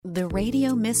The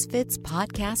Radio Misfits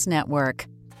Podcast Network.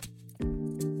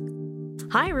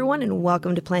 Hi, everyone, and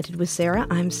welcome to Planted with Sarah.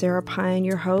 I'm Sarah Pine,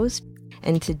 your host,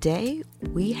 and today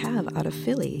we have out of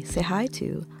Philly, say hi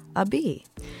to Abi.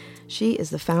 She is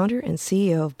the founder and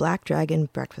CEO of Black Dragon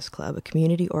Breakfast Club, a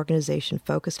community organization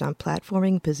focused on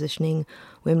platforming, positioning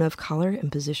women of color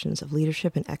in positions of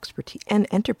leadership and expertise and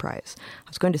enterprise. I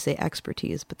was going to say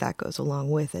expertise, but that goes along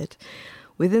with it,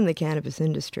 within the cannabis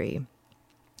industry.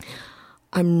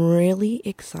 I'm really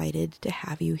excited to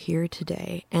have you here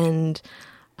today. And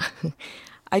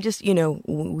I just,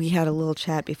 we had a little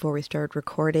chat before we started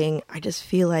recording. I just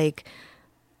feel like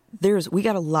we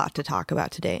got a lot to talk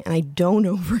about today. And I don't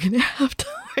know if we're going to have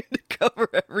time to cover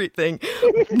everything.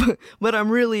 but I'm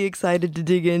really excited to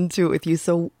dig into it with you.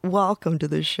 So welcome to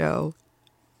the show.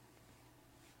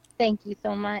 Thank you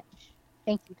so much.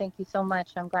 Thank you so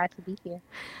much. I'm glad to be here.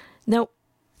 Now,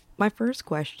 my first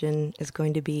question is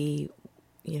going to be,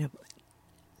 a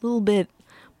little bit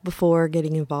before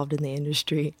getting involved in the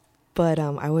industry, but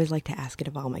I always like to ask it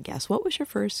of all my guests. What was your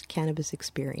first cannabis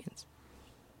experience?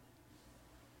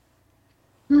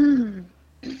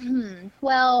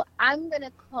 Well, I'm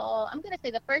gonna say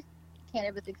the first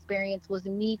cannabis experience was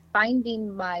me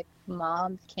finding my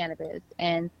mom's cannabis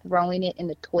and throwing it in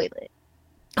the toilet.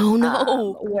 Oh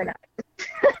no!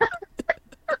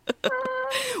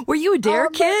 Were you a dare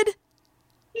kid?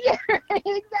 Yeah,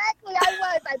 exactly.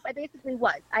 I basically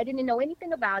was. I didn't know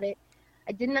anything about it.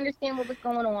 I didn't understand what was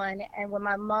going on. And when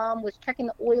my mom was checking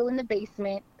the oil in the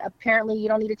basement, apparently you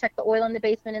don't need to check the oil in the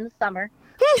basement in the summer.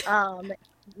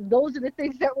 Those are the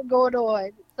things that were going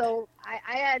on. So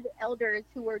I had elders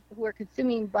who were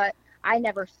consuming, but I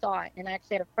never saw it. And I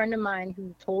actually had a friend of mine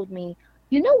who told me,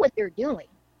 you know what they're doing.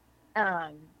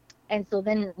 And so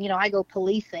then, I go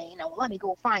policing, let me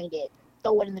go find it,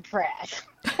 throw it in the trash.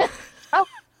 Oh,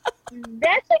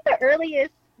 that's like the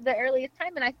earliest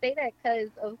time, and I say that because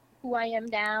of who I am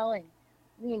now, and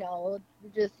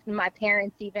just my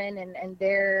parents even, and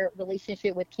their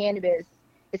relationship with cannabis.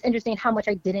 It's interesting how much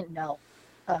I didn't know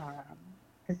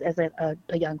as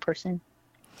a young person.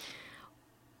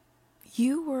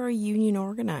 You were a union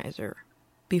organizer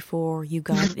before you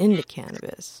got into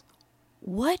cannabis.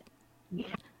 What?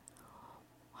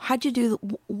 How'd you do?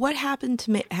 What happened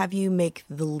to have you make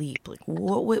the leap? Like,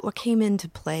 what came into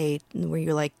play where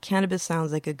you're like, cannabis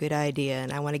sounds like a good idea,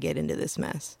 and I want to get into this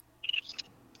mess?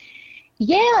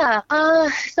 Yeah.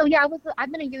 I've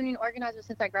been a union organizer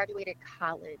since I graduated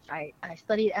college. I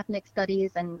studied ethnic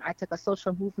studies, and I took a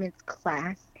social movements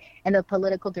class, and the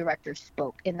political director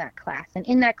spoke in that class. And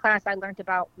in that class, I learned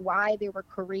about why there were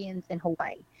Koreans in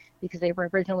Hawaii, because they were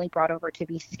originally brought over to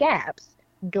be scabs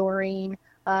during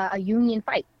a union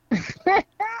fight.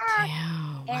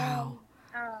 Damn, wow.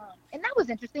 And that was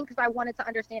interesting because I wanted to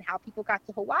understand how people got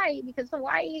to Hawaii, because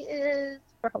Hawaii is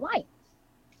for Hawaiians.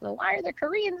 So why are there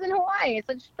Koreans in Hawaii? It's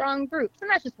such strong groups. And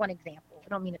that's just one example. I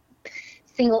don't mean to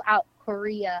single out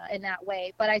Korea in that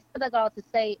way. But I said that all to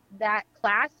say that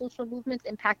class, social movements,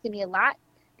 impacted me a lot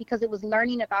because it was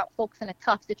learning about folks in a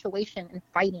tough situation and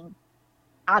fighting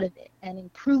out of it and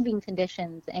improving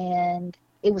conditions. And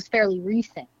it was fairly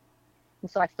recent. And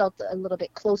so I felt a little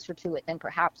bit closer to it than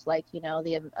perhaps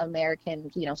the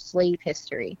American, slave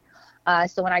history.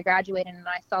 So when I graduated and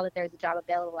I saw that there was a job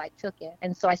available, I took it.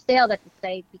 And so I say all that to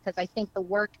say, because I think the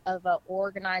work of an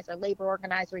organizer, labor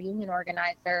organizer, union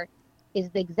organizer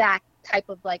is the exact type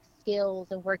of skills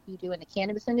and work you do in the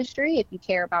cannabis industry if you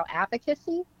care about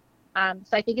advocacy.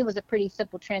 So I think it was a pretty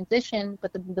simple transition.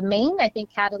 But the main, I think,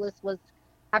 catalyst was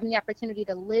having the opportunity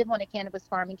to live on a cannabis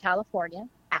farm in California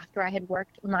after I had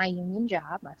worked my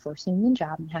first union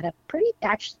job, and had a pretty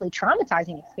actually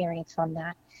traumatizing experience from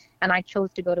that. And I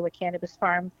chose to go to a cannabis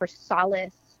farm for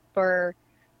solace, for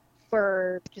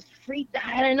just free,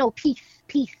 I don't know, peace.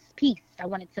 I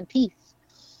wanted some peace.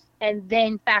 And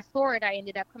then fast forward, I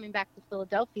ended up coming back to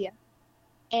Philadelphia.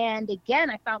 And again,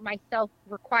 I found myself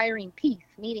requiring peace,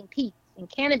 needing peace. And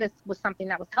cannabis was something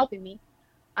that was helping me.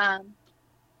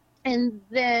 And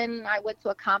then I went to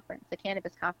a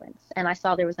cannabis conference, and I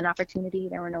saw there was an opportunity.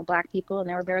 There were no Black people, and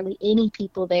there were barely any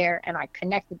people there. And I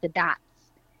connected the dots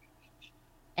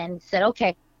and said,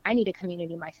 okay, I need a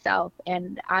community myself.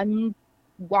 And I'm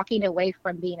walking away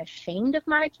from being ashamed of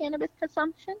my cannabis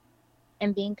consumption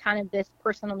and being kind of this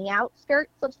person on the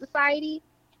outskirts of society.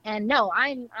 And no,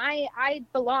 I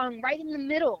belong right in the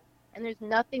middle. And there's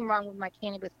nothing wrong with my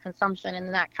cannabis consumption.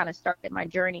 And that kind of started my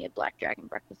journey at Black Dragon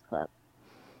Breakfast Club.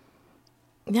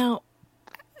 Now,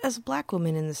 as a Black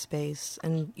woman in the space,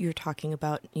 and you're talking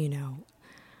about,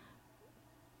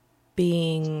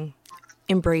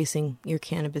 embracing your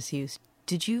cannabis use,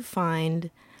 did you find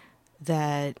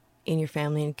that in your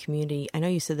family and community? I know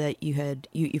you said that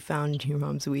you found your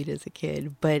mom's weed as a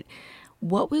kid, but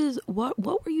what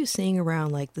were you seeing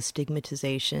around like the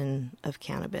stigmatization of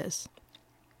cannabis?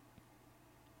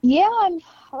 Yeah,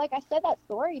 like I said that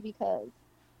story because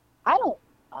I don't,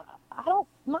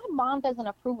 my mom doesn't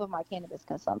approve of my cannabis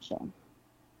consumption.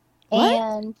 What?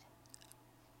 And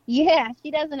yeah,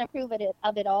 she doesn't approve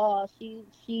of it all.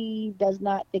 She does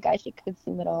not think I should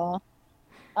consume it all.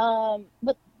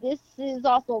 But this is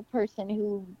also a person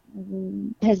who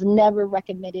has never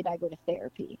recommended I go to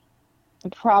therapy.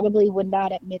 And probably would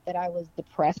not admit that I was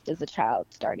depressed as a child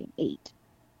starting 8.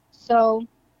 So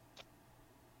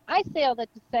I say all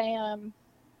that to say,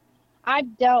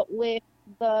 I've dealt with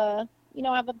I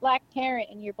have a black parent,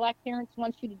 and your black parents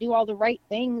want you to do all the right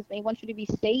things. They want you to be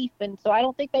safe. And so I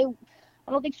don't think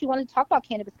she wanted to talk about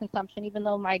cannabis consumption, even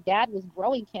though my dad was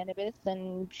growing cannabis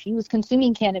and she was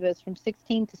consuming cannabis from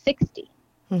 16 to 60.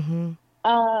 Mm-hmm.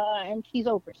 And she's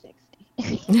over 60.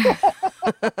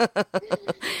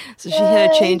 So she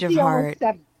had a change of heart.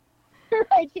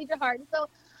 Right, change of heart. And so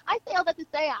I say all that to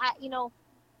say,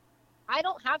 I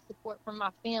don't have support from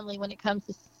my family when it comes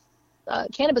to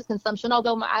cannabis consumption,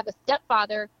 although I have a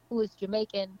stepfather who is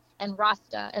Jamaican and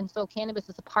Rasta, and so cannabis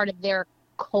is a part of their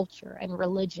culture and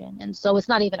religion, and so it's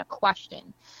not even a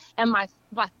question. And my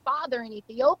father in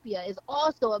Ethiopia is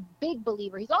also a big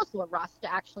believer. He's also a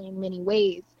Rasta, actually, in many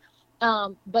ways,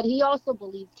 but he also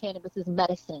believes cannabis is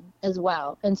medicine as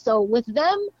well. And so with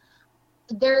them,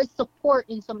 there's support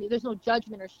in somebody. There's no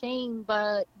judgment or shame,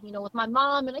 but with my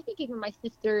mom and I think even my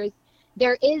sisters,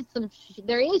 there is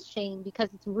shame because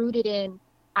it's rooted in,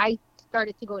 I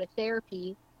started to go to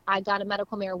therapy. I got a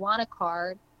medical marijuana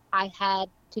card. I had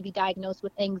to be diagnosed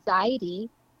with anxiety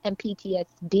and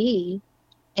PTSD.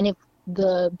 And if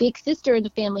the big sister in the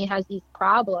family has these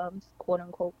problems, quote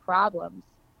unquote problems,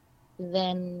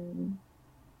 then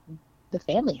the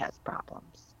family has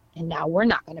problems. And now we're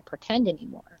not going to pretend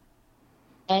anymore.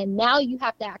 And now you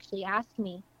have to actually ask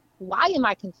me, why am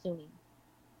I consuming?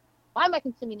 Why am I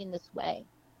consuming in this way?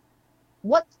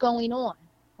 What's going on?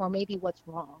 Or maybe what's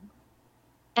wrong?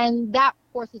 And that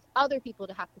forces other people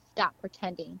to have to stop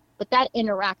pretending. But that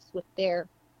combats with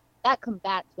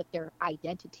their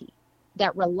identity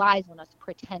that relies on us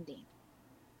pretending.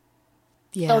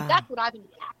 Yeah. So that's what I've been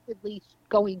actively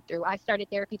going through. I started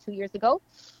therapy 2 years ago.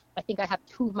 I think I have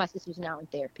 2 of my sisters now in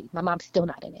therapy. My mom's still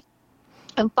not in it.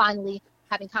 And finally,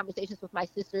 having conversations with my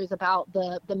sisters about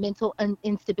the mental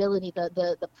instability,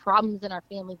 the problems in our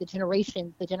family, the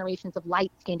generations of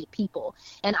light-skinned people.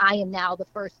 And I am now the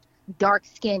first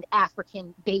dark-skinned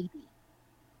African baby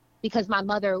because my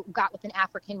mother got with an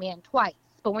African man twice.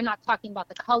 But we're not talking about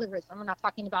the colorism. We're not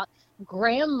talking about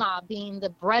grandma being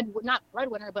not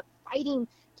breadwinner, but fighting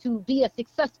to be a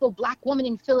successful black woman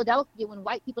in Philadelphia when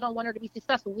white people don't want her to be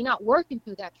successful. We're not working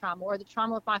through that trauma, or the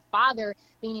trauma of my father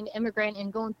being an immigrant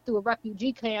and going through a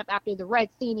refugee camp after the Red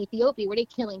Sea in Ethiopia where they're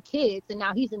killing kids. And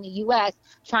now he's in the U.S.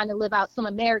 trying to live out some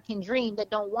American dream that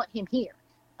don't want him here,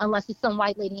 unless it's some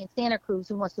white lady in Santa Cruz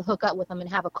who wants to hook up with him and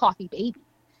have a coffee baby.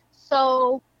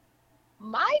 So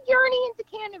my journey into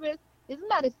cannabis is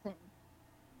medicine.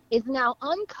 Is now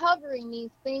uncovering these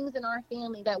things in our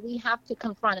family that we have to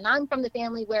confront. And I'm from the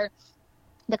family where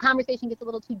the conversation gets a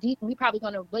little too deep and we're probably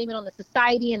going to blame it on the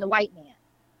society and the white man.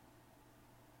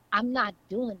 I'm not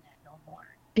doing that no more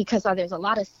because there's a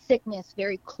lot of sickness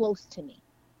very close to me.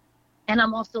 And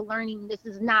I'm also learning this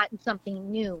is not something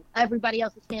new. Everybody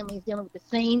else's family is dealing with the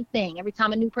same thing. Every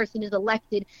time a new person is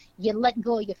elected, you let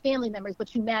go of your family members,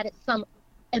 but you're mad at some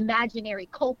imaginary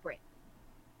culprit.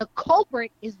 The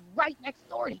culprit is right next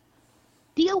door to you.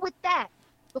 Deal with that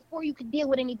before you can deal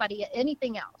with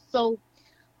anything else. So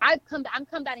I'm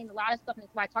combating a lot of stuff, and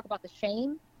that's why I talk about the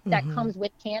shame that comes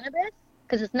with cannabis,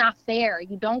 because it's not fair.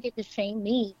 You don't get to shame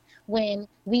me when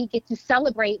we get to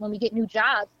celebrate when we get new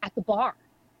jobs at the bar.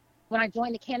 When I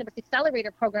joined the Cannabis Accelerator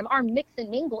program, our mix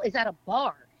and mingle is at a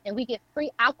bar, and we get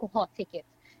free alcohol tickets.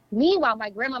 Meanwhile,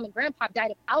 my grandmom and grandpa died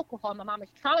of alcohol. My mom is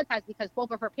traumatized because both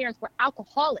of her parents were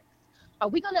alcoholics. Are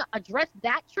we going to address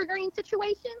that triggering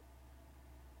situation?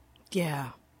 Yeah.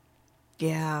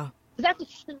 That's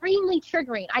extremely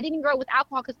triggering. I didn't grow up with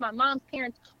alcohol because my mom's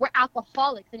parents were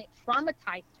alcoholics, and it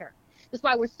traumatized her. That's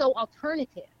why we're so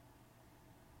alternative.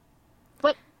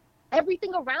 But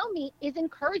everything around me is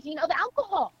encouraging of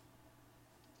alcohol.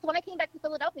 So when I came back to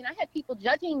Philadelphia, and I had people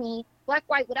judging me, black,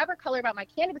 white, whatever color, about my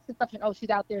cannabis consumption. Oh, she's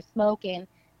out there smoking.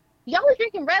 Y'all are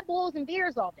drinking Red Bulls and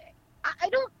beers all day. I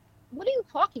don't. What are you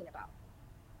talking about?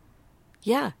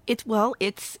 Yeah, it's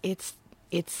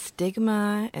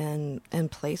stigma and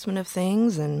placement of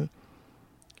things and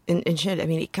shit. I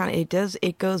mean,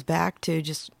 it goes back to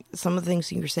just some of the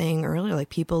things you were saying earlier, like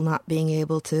people not being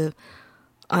able to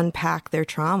unpack their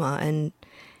trauma and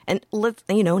let's,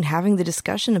 you know, and having the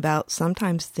discussion about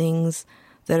sometimes things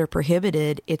that are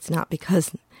prohibited. It's not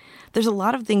because there's a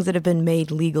lot of things that have been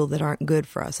made legal that aren't good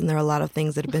for us. And there are a lot of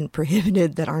things that have been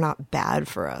prohibited that are not bad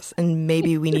for us. And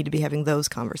maybe we need to be having those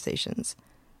conversations.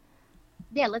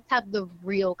 Yeah, let's have the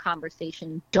real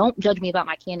conversation. Don't judge me about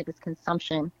my cannabis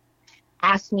consumption.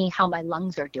 Ask me how my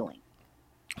lungs are doing.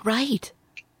 Right.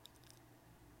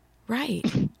 Right.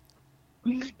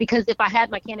 Because if I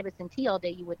had my cannabis and tea all day,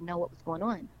 you wouldn't know what was going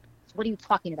on. So what are you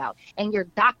talking about? And your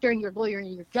doctor and your lawyer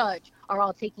and your judge are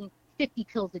all taking 50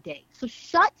 pills a day. So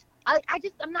I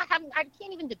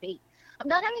can't even debate. I'm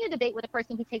not having a debate with a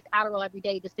person who takes Adderall every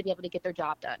day just to be able to get their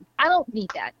job done. I don't need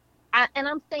that. And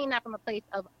I'm saying that from a place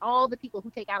of all the people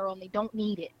who take Adderall and they don't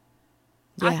need it.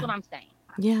 That's what I'm saying.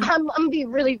 Yeah. I'm going to be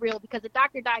really real because the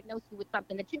doctor diagnosed you with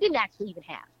something that you didn't actually even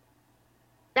have.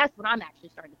 That's what I'm actually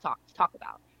starting to talk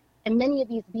about. And many of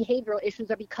these behavioral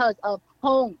issues are because of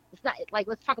home. It's not like,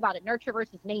 let's talk about it, nurture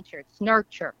versus nature. It's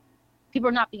nurture. People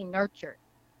are not being nurtured.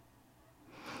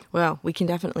 Well, we can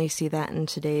definitely see that in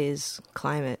today's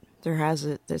climate.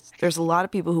 There's a lot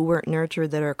of people who weren't nurtured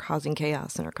that are causing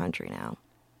chaos in our country now.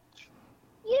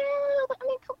 Yeah, but I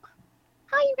mean,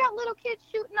 how you got little kids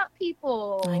shooting up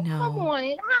people? I know. Come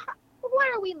on.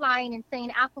 Why are we lying and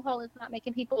saying alcohol is not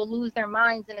making people lose their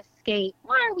minds and escape?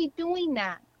 Why are we doing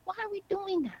that? Why are we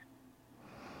doing that?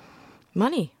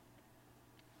 Money.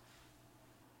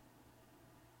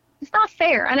 It's not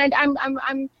fair. And I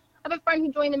have a friend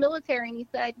who joined the military, and he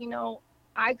said, you know,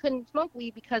 I couldn't smoke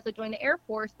weed because I joined the Air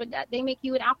Force, but that they make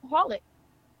you an alcoholic.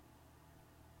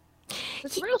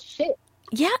 It's real shit.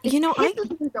 Yeah, you know,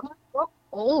 excuse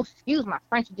my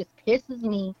French, it just pisses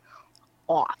me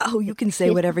off. Oh, you can say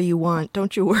whatever you want.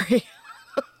 Don't you worry.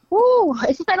 Ooh,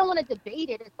 it's just I don't want to debate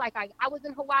it. It's like I was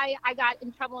in Hawaii. I got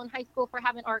in trouble in high school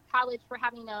or college for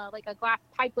having a glass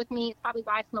pipe with me. It's probably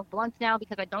why I smoke blunts now,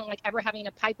 because I don't like ever having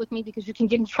a pipe with me because you can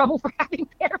get in trouble for having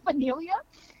paraphernalia.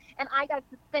 And I got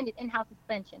suspended, in-house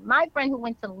suspension. My friend who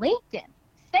went to Lincoln,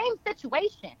 same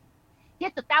situation,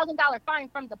 gets a $1,000 fine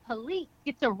from the police,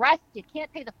 gets arrested,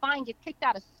 can't pay the fine, gets kicked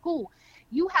out of school.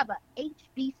 You have a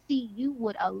HBCU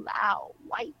would allow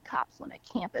white cops on a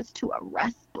campus to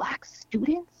arrest black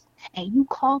students, and you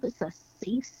call this a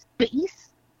safe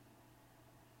space?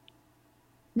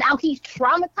 Now he's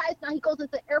traumatized. Now he goes into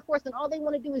the Air Force, and all they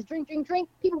want to do is drink.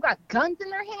 People got guns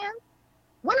in their hands.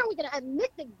 When are we going to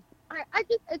admit that?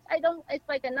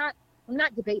 I'm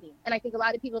not debating. And I think a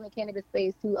lot of people in the cannabis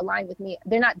space who align with me,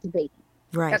 they're not debating.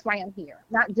 Right. That's why I'm here.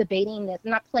 I'm not debating this.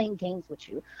 I'm not playing games with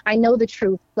you. I know the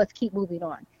truth. Let's keep moving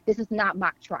on. This is not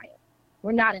mock trial.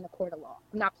 We're not in a court of law.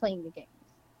 I'm not playing the games.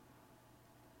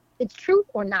 It's truth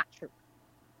or not truth.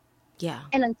 Yeah.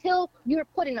 And until you're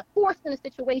forced in a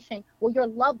situation where your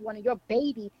loved one or your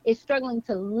baby is struggling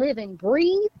to live and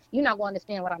breathe, you're not going to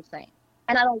understand what I'm saying.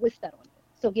 And I don't wish that on you.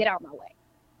 So get out my way.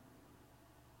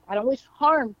 I don't wish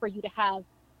harm for you to have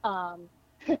an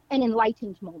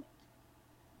enlightened moment.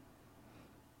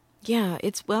 Yeah,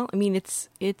 it's not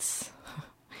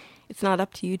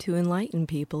up to you to enlighten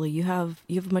people. You have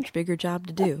a much bigger job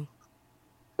to do.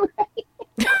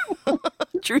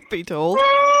 Truth be told.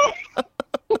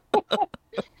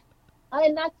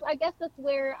 And I guess that's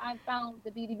where I found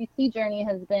the BDBC journey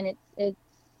has been.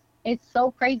 It's so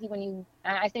crazy when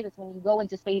I say this, when you go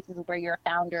into spaces where you're a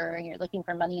founder and you're looking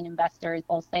for money and investors,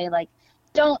 they'll say like,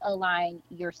 don't align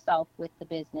yourself with the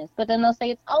business. But then they'll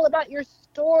say it's all about your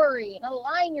story, and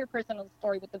align your personal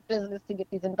story with the business to get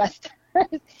these investors.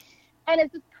 And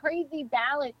it's this crazy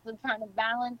balance of trying to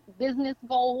balance business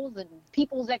goals and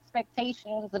people's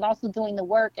expectations and also doing the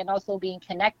work and also being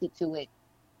connected to it.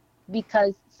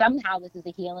 Because somehow this is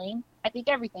a healing. I think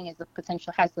everything has the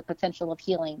potential of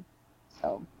healing.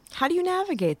 So how do you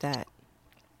navigate that?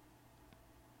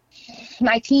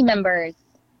 My team members.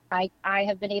 I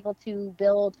have been able to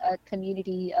build a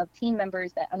community of team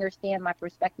members that understand my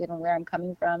perspective and where I'm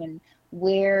coming from and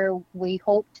where we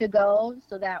hope to go,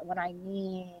 so that when I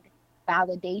need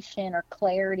validation or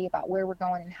clarity about where we're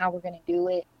going and how we're going to do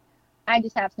it, I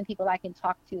just have some people I can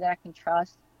talk to that I can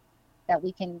trust, that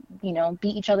we can, be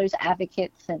each other's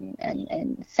advocates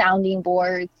and sounding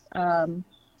boards.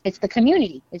 It's the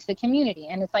community.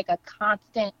 And it's like a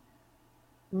constant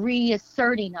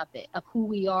reasserting of it, of who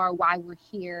we are, why we're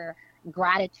here,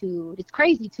 gratitude. It's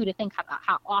crazy too to think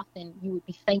how often you would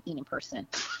be thanking a person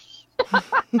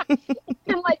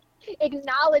and like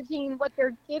acknowledging what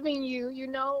they're giving you,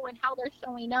 and how they're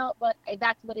showing up. But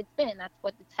that's what it's been. That's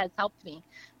what has helped me.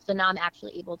 So now I'm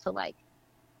actually able to like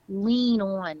lean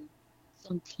on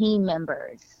some team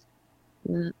members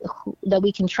that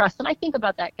we can trust. And I think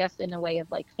about that, I guess, in a way of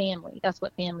like family. That's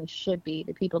what family should be,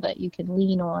 the people that you can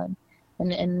lean on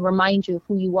and remind you of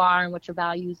who you are and what your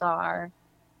values are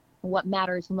and what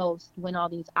matters most when all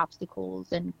these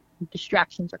obstacles and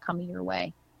distractions are coming your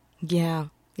way. Yeah.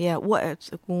 When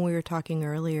we were talking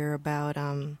earlier about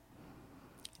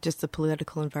just the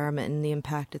political environment and the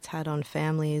impact it's had on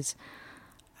families,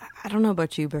 I don't know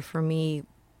about you, but for me,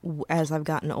 as I've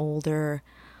gotten older,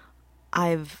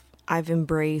 I've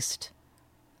embraced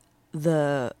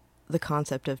the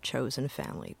concept of chosen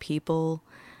family. People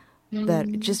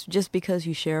that just because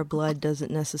you share blood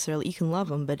doesn't necessarily, you can love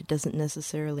them, but it doesn't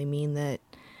necessarily mean that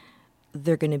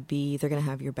they're going to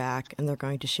have your back and they're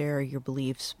going to share your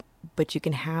beliefs. But you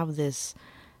can have this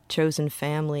chosen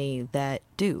family that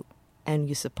do, and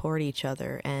you support each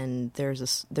other, and there's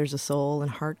a soul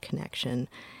and heart connection.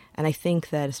 And I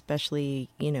think that especially,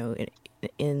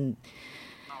 in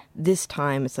this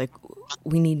time, it's like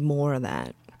we need more of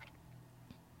that.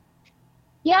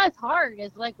 Yeah, it's hard.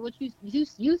 It's like what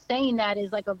you saying that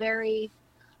is like a very,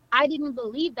 I didn't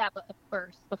believe that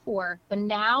before, but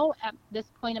now at this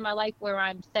point in my life where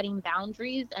I'm setting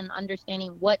boundaries and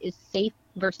understanding what is safe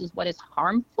versus what is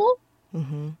harmful,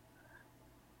 I'm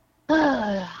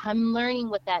learning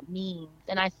what that means.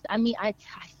 And I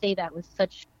say that with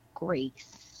such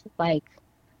grace. Like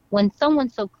when someone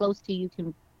so close to you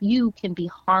can be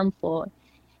harmful.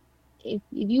 If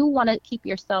you want to keep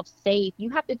yourself safe,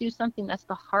 you have to do something that's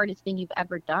the hardest thing you've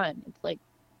ever done. It's like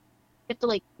you have to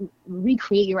like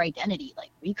recreate your identity,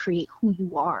 like recreate who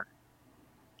you are,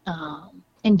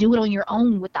 and do it on your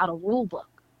own without a rule book.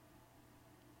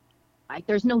 Like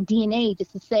there's no DNA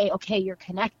just to say, okay, you're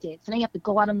connected. So now you have to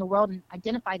go out in the world and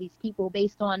identify these people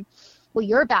based on what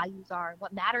your values are and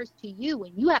what matters to you.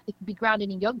 And you have to be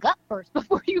grounded in your gut first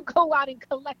before you go out and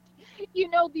collect,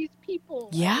 these people.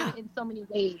 Yeah. In so many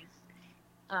ways.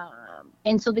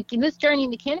 And so this journey in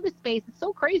the cannabis space is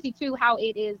so crazy too, how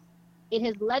it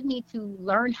has led me to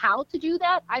learn how to do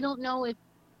that. I don't know if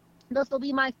this will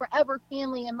be my forever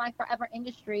family and my forever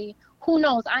industry. Who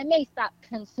knows? I may stop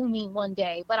consuming one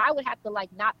day, but I would have to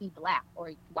not be Black,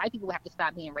 or white people would have to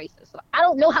stop being racist. So I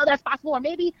don't know how that's possible, or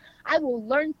maybe I will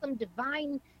learn some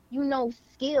divine,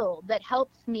 skill that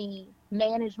helps me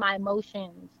manage my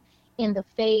emotions in the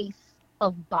face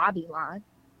of Babylon.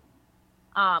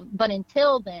 But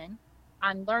until then,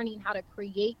 I'm learning how to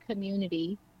create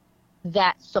community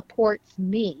that supports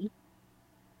me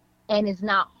and is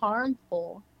not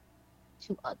harmful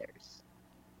to others.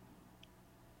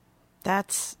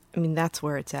 That's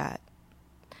where it's at.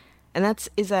 And let's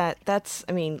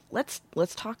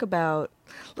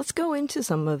go into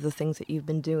some of the things that you've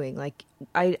been doing. Like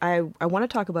I want to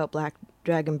talk about Black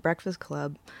Dragon Breakfast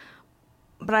Club,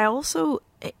 but I also,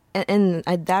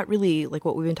 that really, like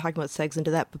what we've been talking about, segs into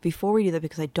that. But before we do that,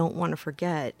 because I don't want to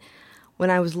forget,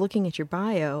 when I was looking at your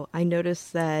bio, I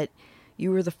noticed that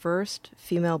you were the first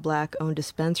female Black-owned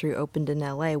dispensary opened in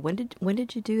LA. When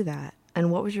did you do that?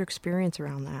 And what was your experience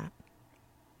around that?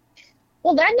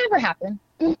 Well, that never happened.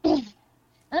 I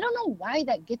don't know why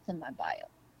that gets in my bio.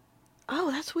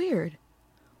 Oh, that's weird.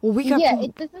 Well, this is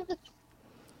the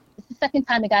second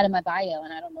time it got in my bio,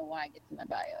 and I don't know why it gets in my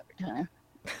bio every time.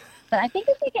 But I think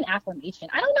it's like an affirmation.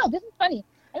 I don't know. This is funny.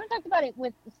 I even talked about it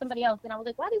with somebody else, and I was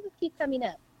like, why does this keep coming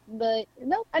up? But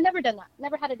no, I never done that.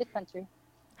 Never had a dispensary.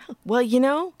 Well,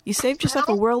 you saved yourself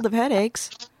a world of headaches.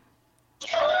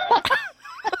 Well,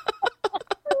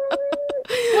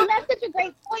 that's such a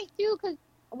great point, too, because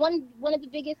one of the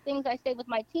biggest things I say with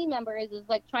my team members is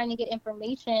like trying to get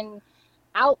information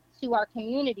out to our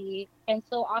community. And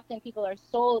so often people are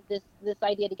sold this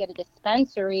idea to get a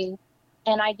dispensary.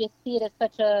 And I just see it as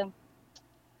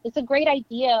it's a great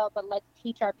idea, but let's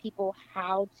teach our people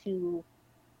how to,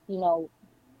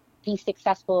 be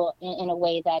successful in a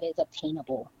way that is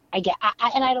obtainable. And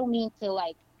I don't mean to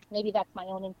maybe that's my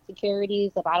own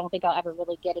insecurities of I don't think I'll ever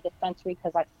really get a dispensary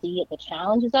because I see the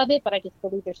challenges of it, but I just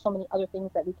believe there's so many other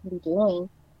things that we can be doing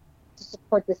to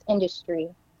support this industry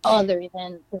other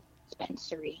than the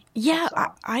dispensary. Yeah,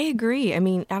 I agree. I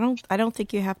mean, I don't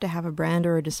think you have to have a brand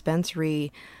or a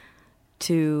dispensary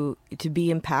to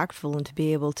be impactful and to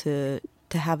be able to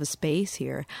have a space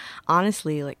here.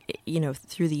 Honestly,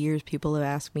 through the years, people have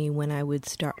asked me when I would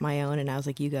start my own, and I was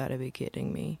like, you gotta be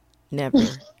kidding me. Never.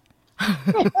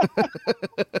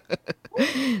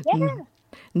 Yeah.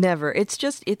 Never. It's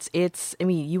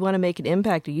you want to make an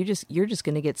impact, you're just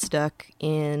going to get stuck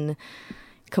in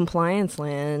compliance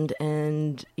land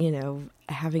and,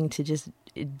 having to just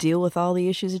deal with all the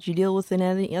issues that you deal with in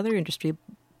any other industry,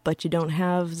 but you don't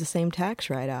have the same tax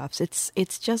write-offs. It's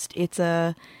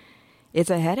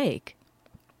a headache.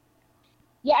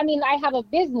 Yeah, I mean, I have a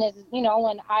business, you know,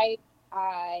 and I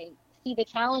see the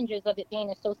challenges of it being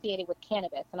associated with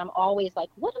cannabis, and I'm always like,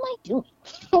 what am I doing?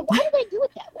 Why did I do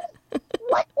it that way?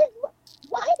 Why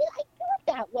did I do it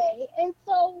that way? And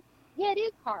so, yeah, it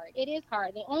is hard. It is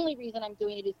hard. The only reason I'm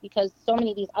doing it is because so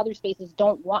many of these other spaces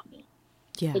don't want me.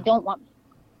 Yeah. They don't want me.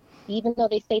 Even though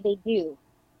they say they do,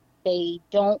 they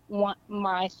don't want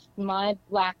my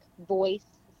Black voice,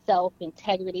 self,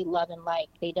 integrity, love, and light.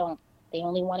 They don't. They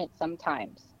only want it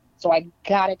sometimes. So I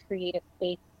gotta create a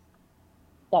space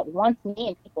that wants me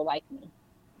and people like me.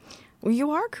 Well,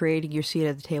 you are creating your seat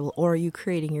at the table, or are you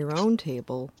creating your own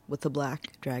table with the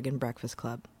Black Dragon Breakfast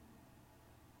Club?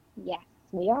 Yes,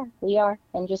 we are. We are.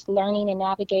 And just learning and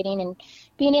navigating and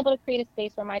being able to create a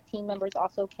space where my team members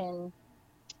also can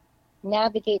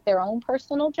navigate their own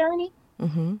personal journey.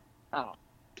 Mm-hmm.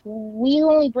 We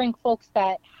only bring folks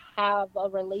that have a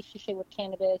relationship with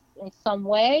cannabis in some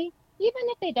way. Even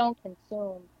if they don't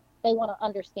consume, they want to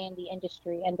understand the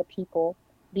industry and the people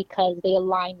because they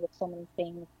align with so many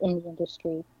things in the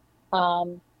industry.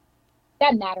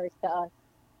 That matters to us.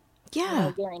 Yeah. You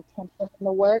know, your intention in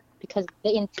the work, because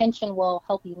the intention will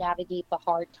help you navigate the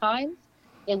hard times.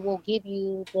 It will give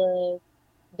you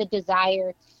the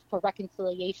desire for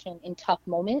reconciliation in tough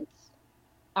moments.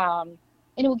 And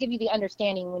it will give you the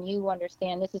understanding when you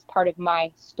understand this is part of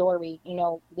my story, you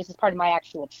know, this is part of my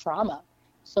actual trauma.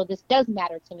 So this does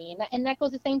matter to me. And that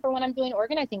goes the same for when I'm doing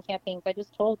organizing campaigns. I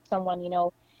just told someone, you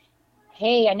know,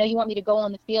 hey, I know you want me to go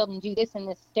on the field and do this in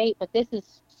this state, but this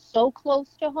is so close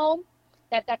to home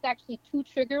that that's actually too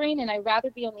triggering. And I'd rather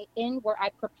be on the end where I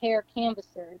prepare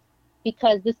canvassers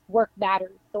because this work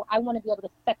matters. So I want to be able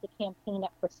to set the campaign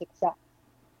up for success.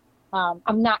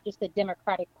 I'm not just a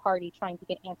Democratic Party trying to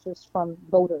get answers from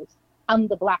voters. I'm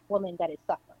the Black woman that is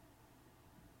suffering.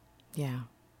 Yeah.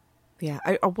 Yeah.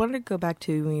 I wanted to go back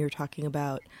to when you were talking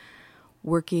about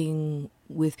working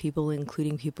with people,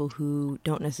 including people who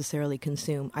don't necessarily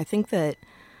consume. I think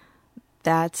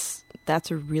that's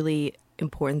a really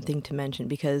important thing to mention,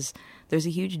 because there's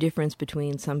a huge difference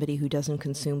between somebody who doesn't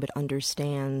consume but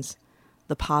understands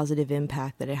the positive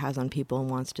impact that it has on people and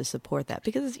wants to support that,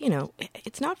 because, you know,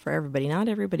 it's not for everybody. Not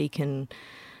everybody can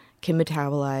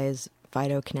metabolize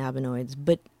phytocannabinoids,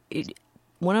 but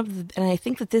and I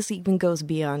think that this even goes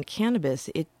beyond cannabis.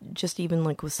 It just, even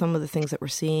like with some of the things that we're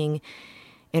seeing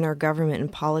in our government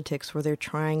and politics, where they're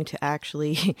trying to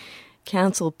actually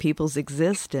cancel people's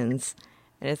existence.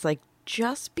 And it's like,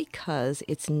 just because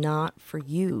it's not for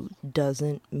you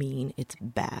doesn't mean it's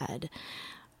bad.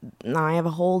 Now, I have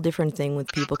a whole different thing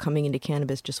with people coming into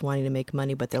cannabis just wanting to make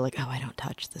money, but they're like, oh, I don't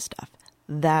touch this stuff.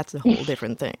 That's a whole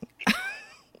different thing.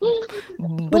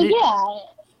 Well, yeah.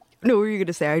 No, what were you going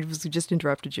to say? I just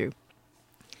interrupted you.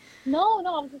 No,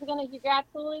 I was just going to, you're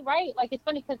absolutely right. Like, it's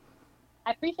funny because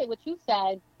I appreciate what you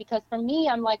said, because for me,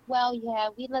 I'm like, well, yeah,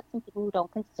 we let some people who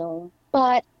don't consume,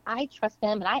 but I trust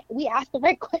them, and we ask the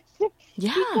right question.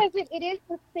 Yeah. Because it is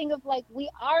this thing of, like, we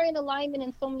are in alignment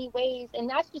in so many ways, and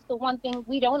that's just the one thing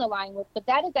we don't align with. But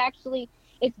that is actually,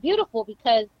 it's beautiful,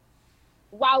 because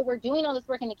while we're doing all this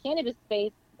work in the cannabis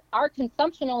space, our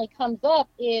consumption only comes up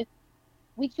if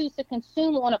we choose to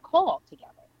consume on a call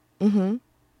together. Mm-hmm.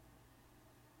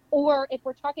 Or if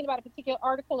we're talking about a particular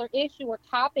article or issue or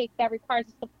topic that requires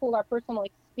us to pull our personal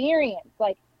experience.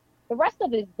 Like, the rest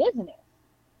of it is business,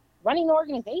 running an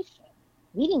organization,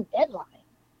 meeting deadlines,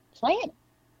 planning.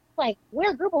 Like,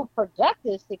 we're a group of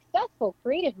productive, successful,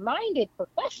 creative-minded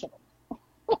professionals.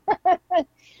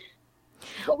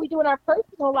 What we do in our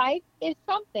personal life is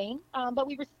something, but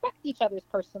we respect each other's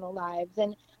personal lives.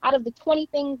 And out of the 20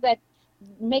 things that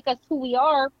make us who we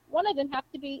are, one of them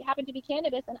happen to be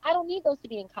cannabis, and I don't need those to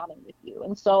be in common with you.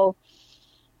 And so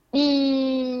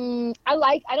I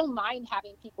don't mind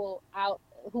having people out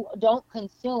who don't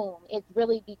consume. It's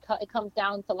really because it comes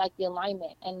down to, like, the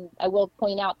alignment. And I will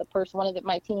point out one of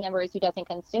my team members who doesn't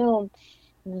consume,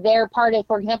 they're part of,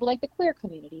 for example, like the queer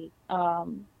community,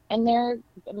 and they're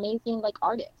amazing, like,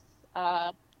 artists,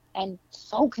 and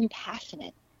so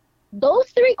compassionate. Those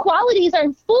three qualities are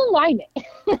in full alignment.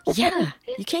 Yeah,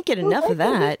 you can't get enough of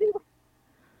that.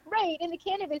 Right, in the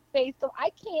cannabis space. So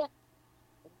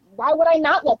why would I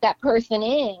not let that person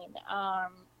in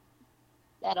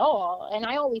at all? And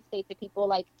I always say to people,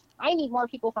 like, I need more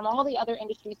people from all the other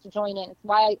industries to join in. It's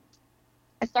why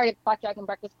I started Black Dragon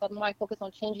Breakfast Club, and why I focus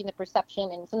on changing the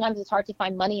perception. And sometimes it's hard to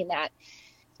find money in that.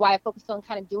 It's why I focus on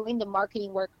kind of doing the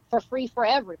marketing work for free for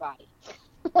everybody.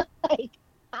 Like,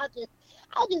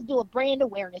 I'll just do a brand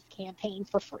awareness campaign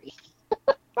for free.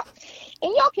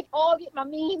 And y'all can all get my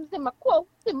memes and my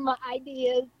quotes and my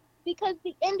ideas, because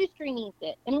the industry needs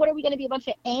it. And what are we going to be, a bunch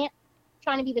of ants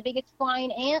trying to be the biggest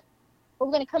flying ant? but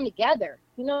we're going to come together.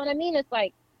 You know what I mean? It's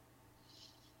like,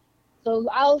 so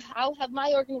I'll have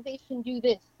my organization do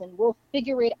this, and we'll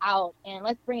figure it out, and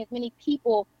let's bring as many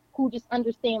people who just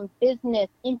understand business,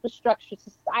 infrastructure,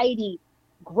 society,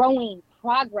 growing,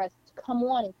 progress to come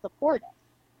on and support us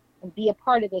and be a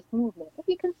part of this movement, if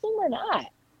you consume or not.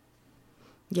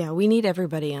 Yeah, we need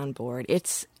everybody on board.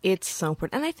 It's so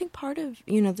important. And I think part of,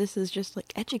 this is just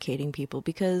like educating people,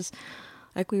 because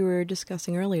like we were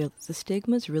discussing earlier, the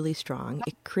stigma is really strong.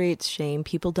 It creates shame.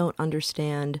 People don't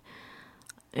understand,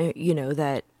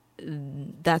 that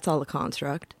that's all a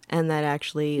construct, and that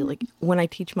actually, like, when I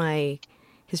teach my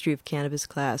history of cannabis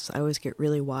class, I always get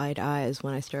really wide eyes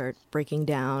when I start breaking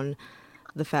down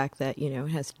the fact that, it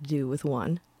has to do with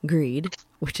greed,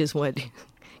 which is what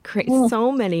creates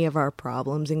so many of our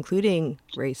problems, including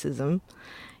racism,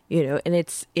 and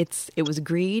it was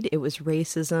greed, it was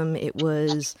racism, it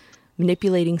was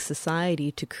manipulating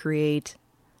society to create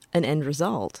an end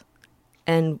result.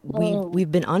 And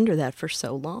we've been under that for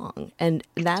so long. And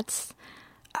that's,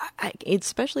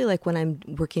 especially like when I'm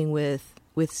working with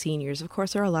seniors. Of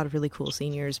course, there are a lot of really cool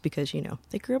seniors because,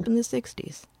 they grew up in the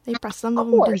 60s. Some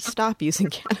of them didn't stop using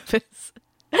cannabis.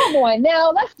 Come on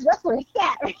now, that's where it's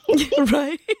at, right?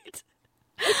 Right.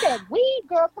 They said, weed,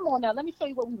 girl, come on now, let me show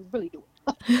you what we was really doing.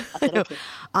 I said, okay.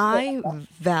 I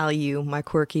value my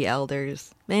quirky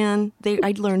elders. Man,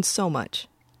 I learned so much.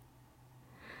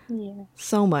 Yeah.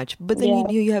 So much. But then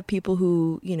you have people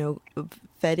who,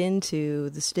 fed into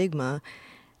the stigma,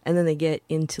 and then they get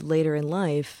into later in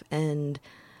life and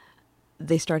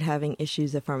they start having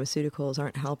issues that pharmaceuticals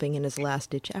aren't helping, and as a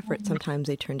last-ditch effort, sometimes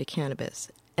they turn to cannabis.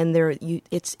 And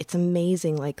it's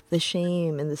amazing, like the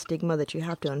shame and the stigma that you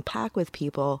have to unpack with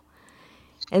people.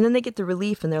 And then they get the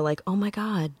relief and they're like, oh my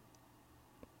God,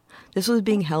 this was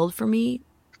being held for me.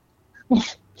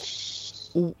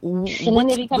 And then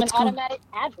they become an automatic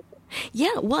advocate.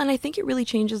 Yeah, well, and I think it really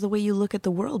changes the way you look at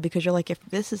the world, because you're like, if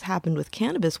this has happened with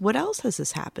cannabis, what else has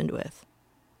this happened with?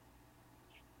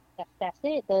 That's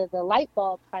it. The light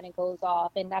bulb kind of goes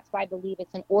off, and that's why I believe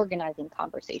it's an organizing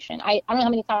conversation. I don't know how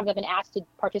many times I've been asked to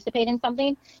participate in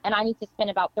something, and I need to spend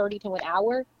about 30 to an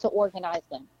hour to organize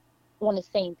them on the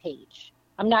same page.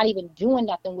 I'm not even doing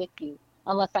nothing with you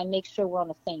unless I make sure we're on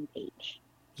the same page.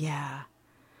 Yeah.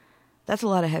 That's a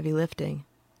lot of heavy lifting.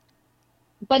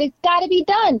 But it's got to be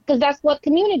done, because that's what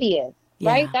community is,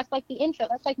 right? Yeah. That's like the intro.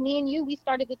 That's like me and you. We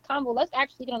started this convo. Let's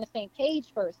actually get on the same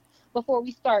page first before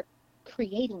we start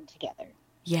creating together.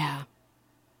 Yeah.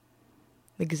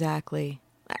 Exactly.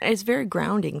 It's very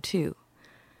grounding, too.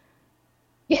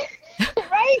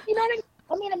 Right? You know what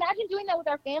I mean? Imagine doing that with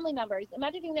our family members.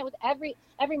 Imagine doing that with every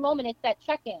moment. It's that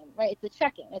check-in, right? It's a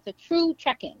check-in. It's a true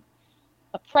check-in.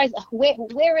 A present.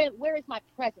 Where is my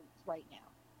presence right now?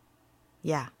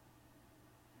 Yeah.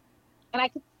 And I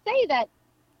could say that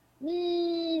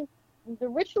the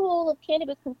ritual of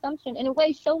cannabis consumption, in a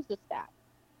way, shows us that.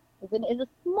 Is a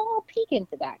small peek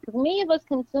into that. Because many of us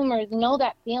consumers know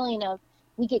that feeling of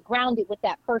we get grounded with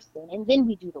that person, and then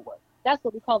we do the work. That's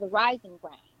what we call the rising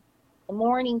ground. The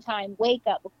morning time, wake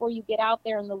up. Before you get out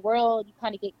there in the world, you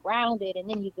kind of get grounded, and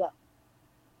then you go.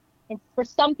 And for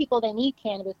some people, they need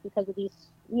cannabis because of these,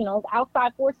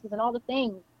 outside forces and all the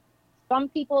things. Some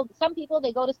people,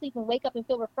 they go to sleep and wake up and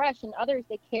feel refreshed, and others,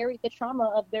 they carry the trauma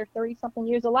of their 30-something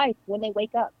years of life when they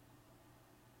wake up.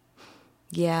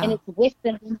 Yeah. And it's with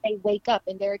them when they wake up,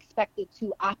 and they're expected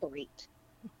to operate.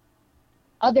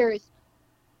 Others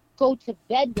go to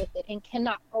bed with it and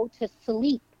cannot go to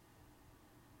sleep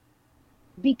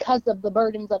because of the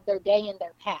burdens of their day and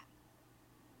their past.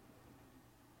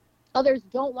 Others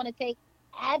don't want to take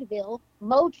Advil,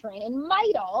 Motrin, and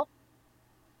Midol.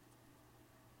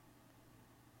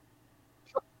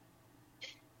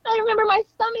 I remember my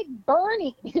stomach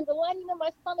burning, the lining of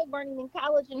my stomach burning in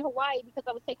college in Hawaii because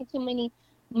I was taking too many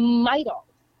Midol.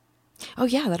 Oh,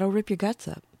 yeah, that'll rip your guts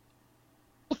up.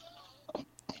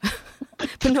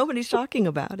 But nobody's talking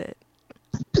about it.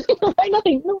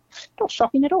 Nothing. No, not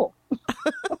shocking at all.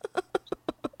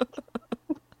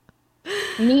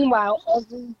 Meanwhile,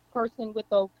 every person with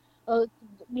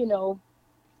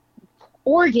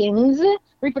organs,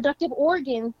 reproductive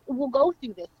organs, will go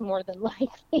through this more than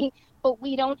likely. But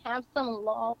we don't have some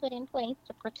law put in place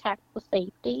to protect the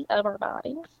safety of our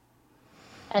bodies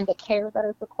and the care that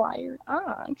is required.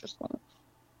 Interesting.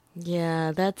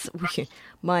 Yeah, that's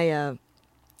my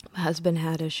husband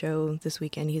had a show this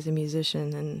weekend. He's a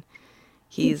musician, and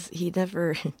he gets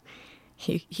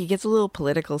a little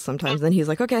political sometimes. Then he's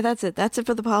like, okay, that's it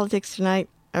for the politics tonight,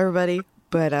 everybody.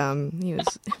 But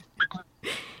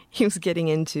he was getting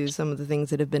into some of the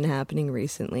things that have been happening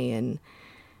recently, and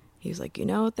He's like, you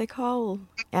know what they call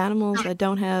animals that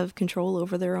don't have control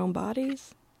over their own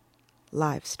bodies?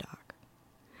 Livestock.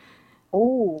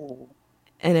 Oh.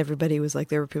 And everybody was like,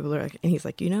 there were people that were like, and he's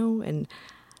like, you know, and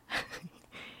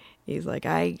he's like,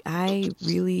 I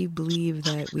really believe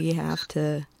that we have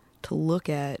to look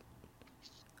at,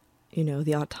 you know,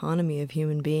 the autonomy of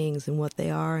human beings and what they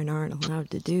are and aren't allowed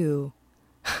to do.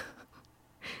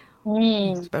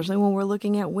 Especially when we're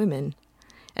looking at women.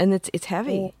 And it's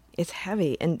heavy. It's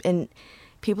heavy. And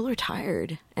people are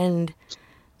tired and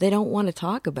they don't want to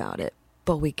talk about it.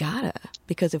 But we gotta.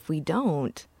 Because if we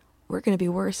don't, we're going to be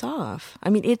worse off. I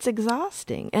mean, it's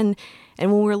exhausting. And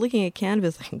when we're looking at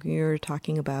cannabis, like we were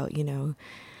talking about, you know,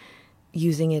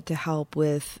 using it to help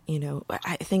with, you know,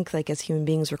 I think like as human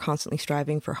beings, we're constantly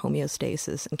striving for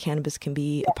homeostasis, and cannabis can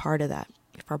be a part of that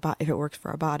if it works for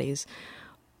our bodies.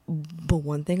 But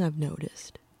one thing I've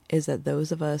noticed is that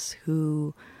those of us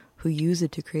who use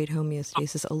it to create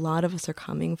homeostasis, a lot of us are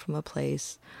coming from a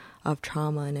place of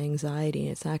trauma and anxiety,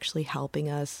 and it's actually helping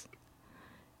us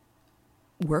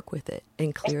work with it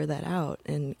and clear that out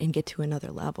and get to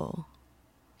another level.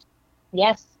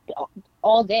 Yes,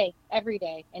 all day, every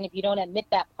day. And if you don't admit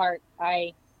that part,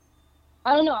 I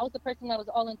don't know. I was the person that was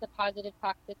all into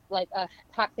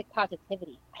toxic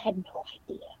positivity. I had no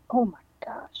idea. Oh my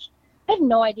gosh. I had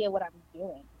no idea what I was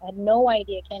doing. I had no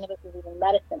idea cannabis was even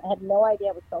medicine. I had no idea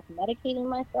I was self-medicating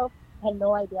myself. I had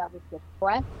no idea I was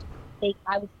depressed.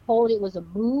 I was told it was a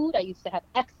mood. I used to have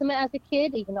eczema as a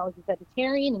kid, even though I was a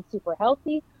vegetarian and super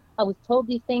healthy. I was told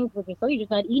these things were just, oh, you're just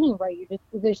not eating right.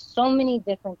 There's so many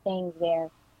different things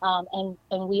there. And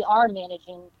we are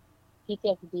managing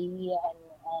PTSD,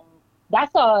 and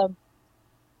that's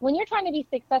when you're trying to be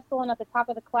successful and at the top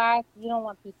of the class, you don't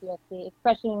want PTSD,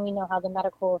 especially when we know how the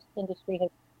medical industry has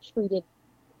treated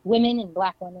women and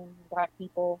black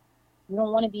people. You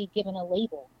don't want to be given a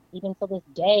label. Even to this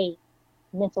day,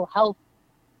 mental health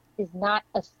is not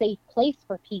a safe place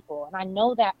for people. And I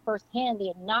know that firsthand. They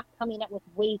are not coming up with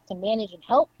ways to manage and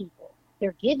help people.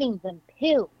 They're giving them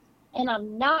pills. And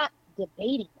I'm not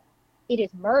debating that. It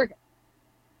is murder.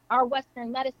 Our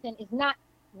Western medicine is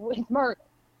murder.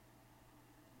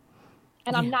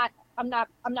 And Yeah. I'm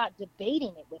not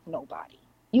debating it with nobody.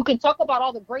 You can talk about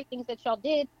all the great things that y'all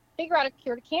did, figure out a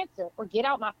cure to cancer, or get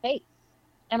out my face.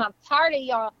 And I'm tired of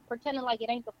y'all pretending like it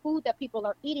ain't the food that people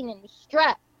are eating and the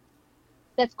stress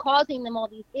that's causing them all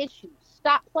these issues.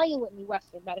 Stop playing with me,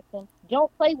 Western medicine.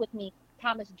 Don't play with me,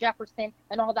 Thomas Jefferson,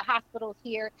 and all the hospitals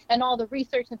here and all the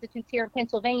research institutes here in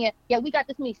Pennsylvania. Yeah, we got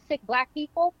this many sick black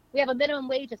people. We have a minimum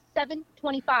wage of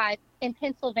 $7.25 in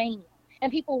Pennsylvania.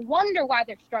 And people wonder why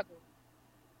they're struggling.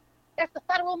 That's the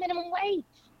federal minimum wage.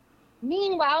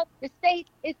 Meanwhile, the state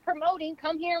is promoting,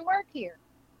 come here and work here.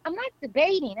 I'm not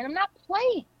debating, and I'm not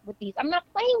playing with these. I'm not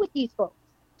playing with these folks.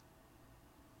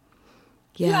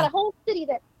 Yeah. You got a whole city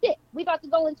that's sick. We about to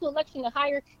go into election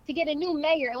to get a new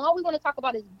mayor, and all we want to talk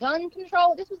about is gun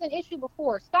control. This was an issue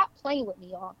before. Stop playing with me,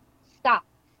 y'all. Stop.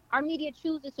 Our media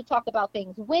chooses to talk about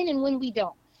things when and when we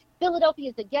don't. Philadelphia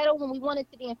is the ghetto when we want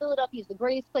it to be, and Philadelphia is the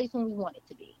greatest place when we want it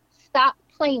to be. Stop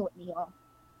playing with me, y'all.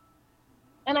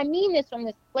 And I mean this from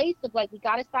this place of like, we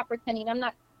got to stop pretending.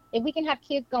 If we can have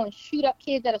kids go and shoot up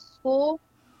kids at a school,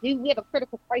 we have a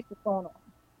critical crisis going on.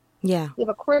 Yeah. We have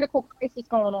a critical crisis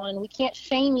going on, and we can't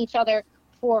shame each other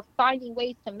for finding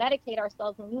ways to medicate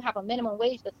ourselves when you have a minimum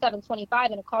wage that's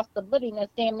 $7.25 and a cost of living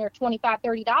that's damn near $25,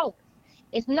 $30.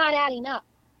 It's not adding up.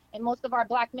 And most of our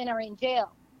black men are in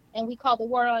jail. And we call the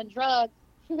war on drugs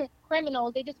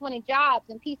criminals. They just wanted jobs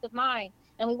and peace of mind.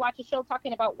 And we watch a show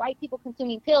talking about white people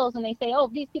consuming pills, and they say, oh,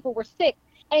 these people were sick.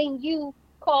 And you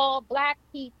call black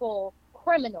people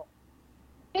criminals.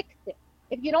 Fix it.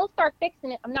 If you don't start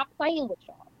fixing it, I'm not playing with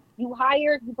y'all. You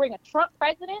bring a Trump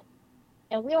president,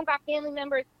 and we don't got family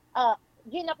members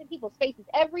getting up in people's faces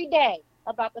every day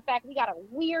about the fact we got a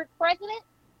weird president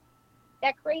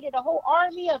that created a whole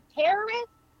army of terrorists.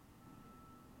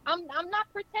 I'm not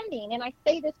pretending, and I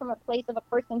say this from a place of a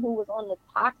person who was on the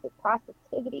toxic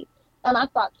positivity, and I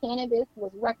thought cannabis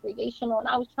was recreational, and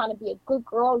I was trying to be a good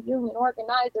girl, union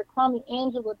organizer. Call me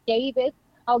Angela Davis.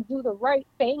 I'll do the right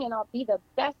thing, and I'll be the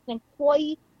best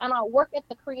employee, and I'll work at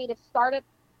the creative startup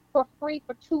for free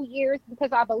for 2 years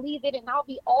because I believe it, and I'll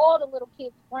be all the little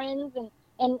kids' friends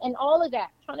and all of that,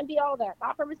 trying to be all that.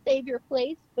 Not from a savior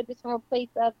place, but just from a place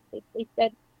of, they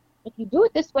said, if you do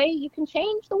it this way, you can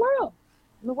change the world.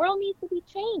 The world needs to be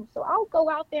changed. So I'll go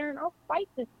out there and I'll fight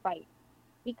this fight.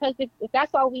 Because if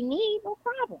that's all we need, no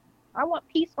problem. I want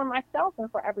peace for myself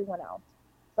and for everyone else.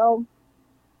 So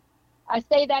I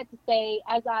say that to say,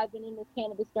 as I've been in this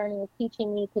cannabis journey, it's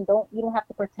teaching me you don't have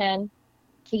to pretend.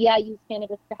 Yeah, I use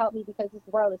cannabis to help me because this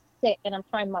world is sick, and I'm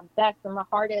trying my best and my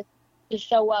hardest to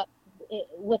show up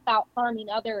without harming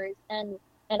others and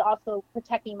also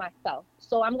protecting myself.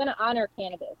 So I'm going to honor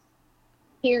cannabis,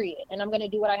 period. And I'm going to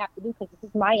do what I have to do because this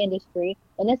is my industry.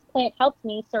 And this plant helps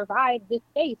me survive this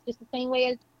space just the same way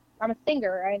as I'm a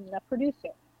singer and a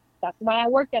producer. That's why I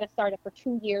worked at a startup for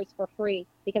 2 years for free,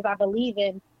 because I believe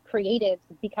in creatives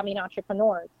becoming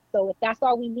entrepreneurs. So if that's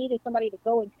all we need is somebody to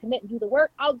go and commit and do the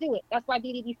work, I'll do it. That's why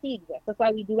BDBC exists. That's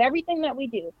why we do everything that we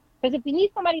do. Because if we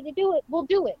need somebody to do it, we'll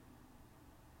do it.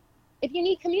 If you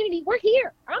need community, we're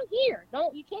here. I'm here.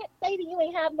 You can't say that you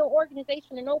ain't have no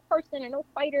organization and no person or no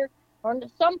fighter or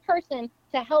some person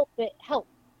to help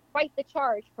fight the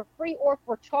charge for free or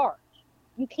for charge.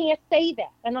 You can't say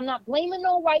that. And I'm not blaming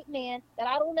no white man that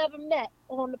I don't ever met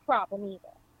on the problem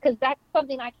either, because that's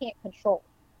something I can't control.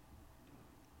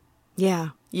 Yeah.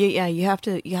 You have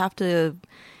to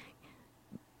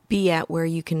be at where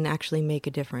you can actually make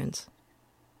a difference.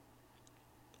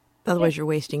 Otherwise, you're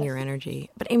wasting your energy.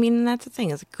 But I mean, that's the thing,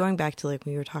 is going back to like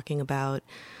when you were talking about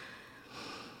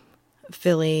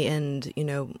Philly and, you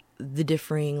know, the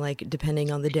differing, like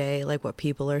depending on the day, like what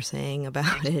people are saying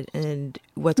about it and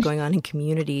what's going on in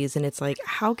communities. And it's like,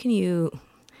 how can you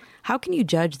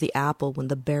judge the apple when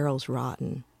the barrel's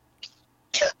rotten?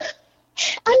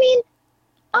 I mean,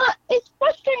 it's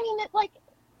frustrating that, like,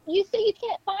 you say you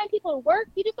can't find people to work.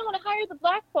 You just don't want to hire the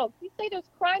black folks. You say there's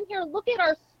crime here. Look at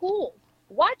our schools.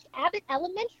 Watch Abbott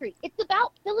Elementary. It's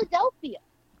about Philadelphia.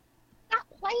 Stop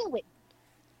playing with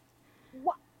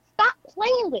me. Stop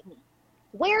playing with me.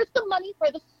 Where's the money for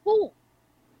the school?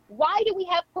 Why do we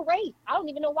have parades? I don't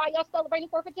even know why y'all celebrating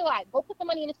 4th of July. Go put the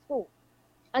money in the school.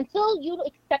 Until you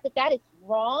accept that is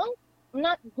wrong, I'm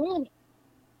not doing it.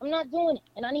 I'm not doing it.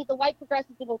 And I need the white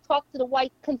progressives to go talk to the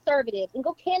white conservatives and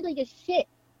go handle your shit.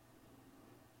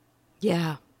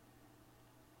 Yeah.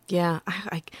 Yeah.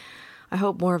 I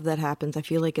hope more of that happens. I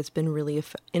feel like it's been really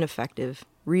ineffective.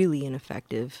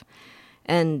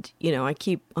 And, you know, I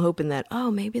keep hoping that,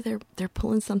 maybe they're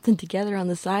pulling something together on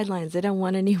the sidelines. They don't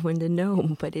want anyone to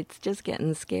know, but it's just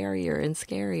getting scarier and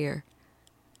scarier.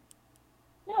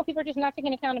 No, people are just not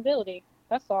taking accountability.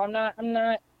 That's all.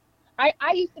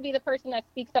 I used to be the person that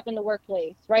speaks up in the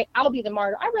workplace, right? I'll be the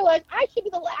martyr. I realized I should be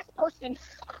the last person.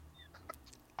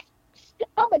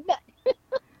 I'm a nut.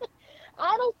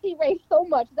 I don't see race so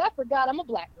much that I forgot I'm a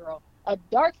black girl. A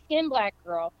dark-skinned black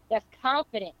girl that's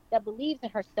confident, that believes in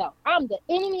herself. I'm the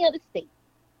enemy of the state.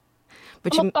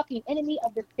 But I'm a fucking enemy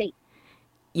of the state.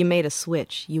 You made a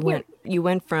switch. You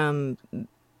went from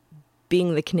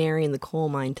being the canary in the coal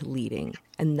mine to leading,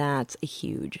 and that's a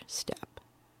huge step.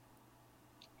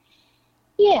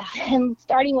 Yeah, and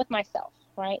starting with myself,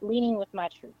 right? Leading with my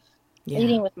truth. Yeah.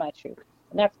 Leading with my truth.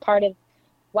 And that's part of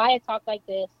why I talk like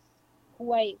this,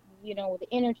 the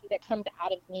energy that comes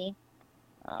out of me.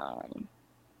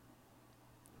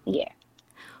 Yeah.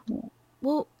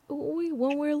 Well,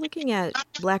 when we're looking at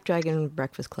Black Dragon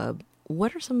Breakfast Club,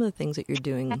 what are some of the things that you're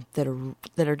doing that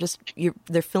are just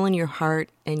they're filling your heart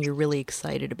and you're really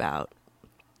excited about?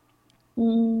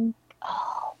 Oh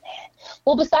man.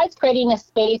 Well, besides creating a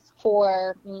space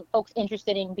for folks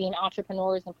interested in being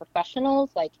entrepreneurs and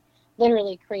professionals, like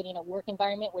literally creating a work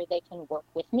environment where they can work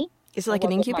with me. Is it like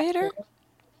an incubator?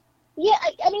 Yeah,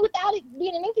 I mean, without it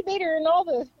being an incubator and all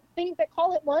the things that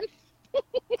call it one.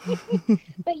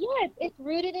 But yeah, it's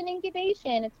rooted in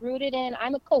incubation. It's rooted in,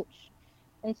 I'm a coach.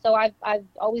 And so I've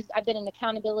been an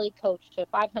accountability coach to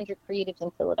 500 creatives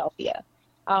in Philadelphia.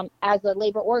 As a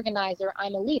labor organizer,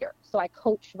 I'm a leader. So I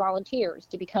coach volunteers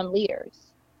to become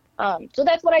leaders. So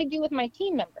that's what I do with my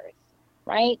team members,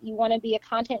 right? You want to be a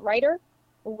content writer?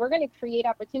 Well, we're going to create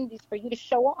opportunities for you to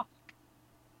show off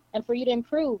and for you to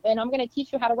improve. And I'm going to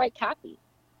teach you how to write copy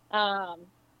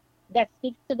that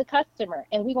speaks to the customer,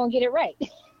 and we're going to get it right.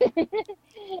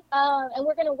 And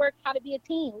we're going to work how to be a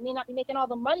team. We may not be making all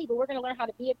the money, but we're going to learn how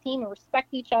to be a team and respect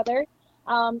each other.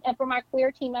 And for my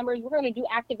queer team members, we're going to do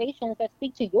activations that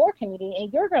speak to your community,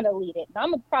 and you're going to lead it. And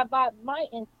I'm going to provide my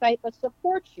insight but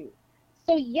support you.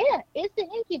 So yeah, it's an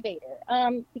incubator.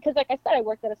 Because like I said, I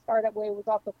worked at a startup where it was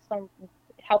also some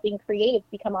helping creatives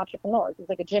become entrepreneurs. It was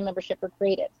like a gym membership for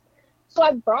creatives. So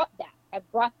I brought that.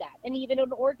 And even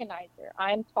an organizer,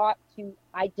 I'm taught to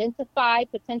identify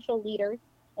potential leaders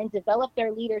and develop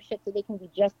their leadership so they can be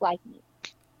just like me.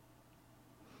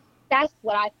 That's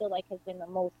what I feel like has been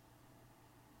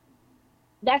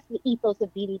that's the ethos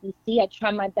of BDBC. I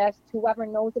try my best. Whoever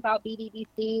knows about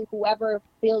BDBC, whoever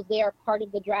feels they are part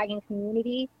of the dragon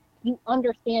community, you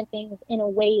understand things in a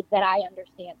way that I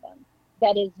understand them.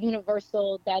 That is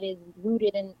universal, that is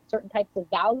rooted in certain types of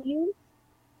values,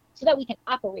 so that we can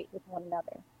operate with one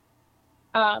another.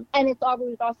 And it's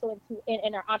always also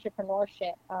in our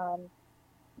entrepreneurship.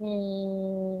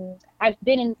 I've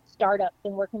been in startups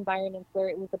and work environments where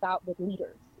it was about the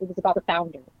leaders. It was about the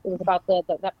founder. It was about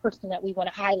that person that we want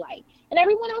to highlight. And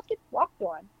everyone else gets walked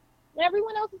on. And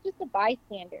everyone else is just a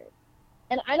bystander.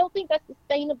 And I don't think that's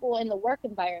sustainable in the work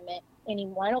environment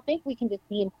anymore. I don't think we can just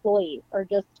be employees or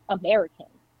just Americans.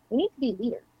 We need to be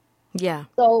leaders. Yeah.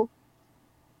 So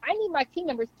I need my team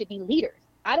members to be leaders.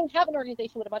 I don't have an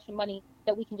organization with a bunch of money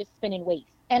that we can just spend in waste.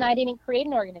 And I didn't create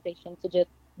an organization to just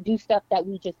do stuff that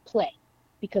we just play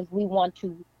because we want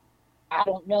to, I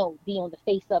don't know, be on the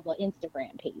face of an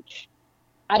Instagram page.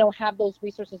 I don't have those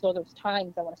resources or those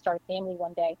times. I want to start a family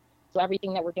one day. So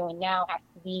everything that we're doing now has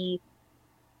to be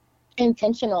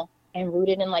intentional and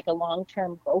rooted in like a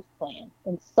long-term growth plan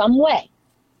in some way.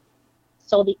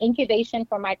 So the incubation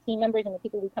for my team members and the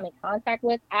people we come in contact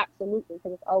with, absolutely,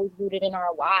 because it's always rooted in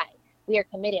our why. We are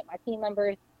committed. My team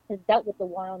members has dealt with the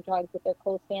war on drugs with their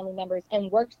close family members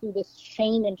and works through this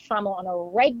shame and trauma on a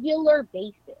regular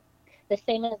basis. The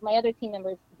same as my other team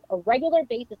members, a regular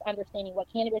basis, understanding that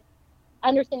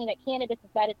cannabis is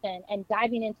medicine and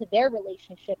diving into their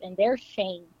relationship and their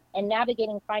shame and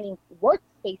navigating, finding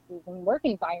workspaces and work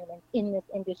environments in this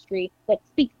industry that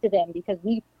speaks to them because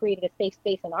we've created a safe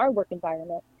space in our work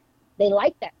environment. They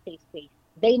like that safe space.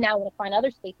 They now want to find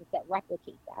other spaces that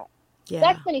replicate that. Yeah.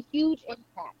 That's been a huge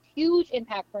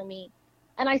impact for me.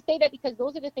 And I say that because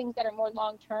those are the things that are more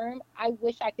long-term. I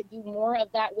wish I could do more of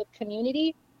that with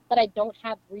community, but I don't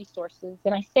have resources.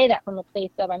 And I say that from a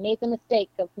place of I made the mistake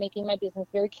of making my business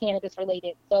very cannabis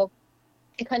related. So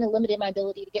it kind of limited my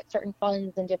ability to get certain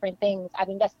funds and different things. I've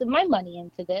invested my money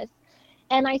into this.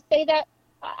 And I say that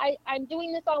I'm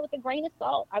doing this all with a grain of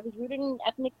salt. I was rooted in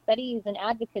ethnic studies and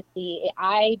advocacy.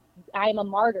 I'm a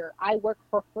martyr. I work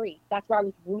for free. That's where I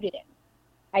was rooted in.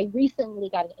 I recently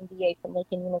got an MBA from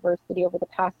Lincoln University over the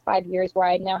past 5 years where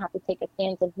I now have to take a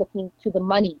stance of looking to the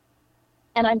money.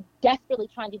 And I'm desperately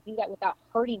trying to do that without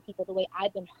hurting people the way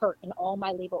I've been hurt in all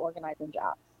my labor organizing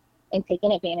jobs and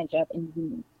taken advantage of and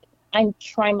used. I'm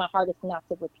trying my hardest not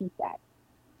to repeat that.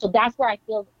 So that's where I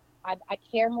feel I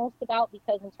care most about,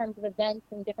 because in terms of events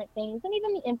and different things, and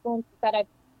even the influence that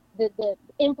the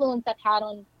influence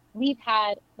we've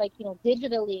had, like, you know,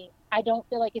 digitally, I don't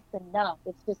feel like it's enough.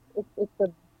 It's just, it's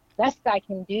the best I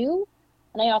can do.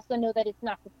 And I also know that it's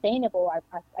not sustainable.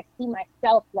 I see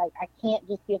myself, like, I can't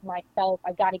just give myself,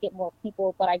 I got to get more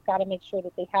people, but I got to make sure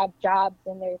that they have jobs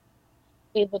and they're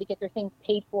able to get their things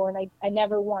paid for. And I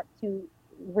never want to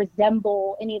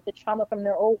resemble any of the trauma from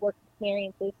their old work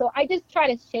experiences. So I just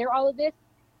try to share all of this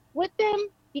with them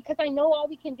because I know all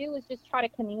we can do is just try to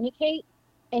communicate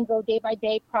and go day by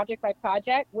day, project by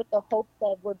project, with the hopes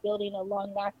that we're building a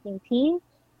long-lasting team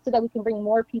so that we can bring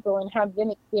more people and have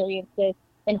them experience this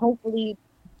and hopefully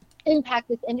impact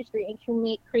this industry and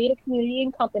create a community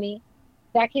and company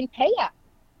that can pay us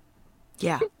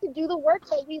to do the work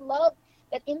that we love,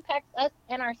 that impacts us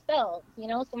and ourselves, you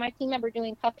know. So my team member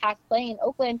doing Puff Pass Play in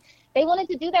Oakland, they wanted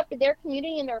to do that for their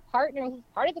community and their partner who's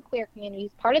part of the queer community,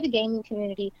 who's part of the gaming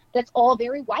community, that's all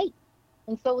very white.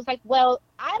 And so it was like, well,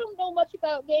 I don't know much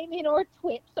about gaming or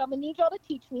Twitch, so I'm going to need y'all to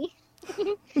teach me.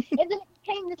 And then it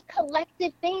became this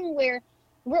collective thing where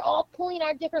we're all pulling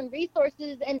our different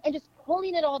resources and just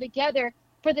pulling it all together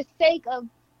for the sake of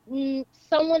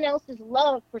someone else's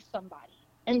love for somebody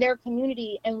and their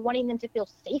community and wanting them to feel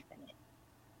safe in it.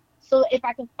 So if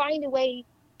I can find a way,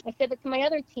 I said that to my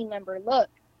other team member, look,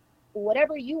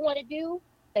 whatever you want to do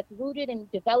that's rooted in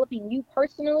developing you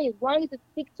personally, as long as it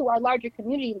speaks to our larger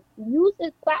community, use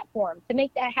this platform to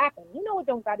make that happen. You know, it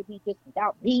don't got to be just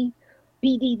without me,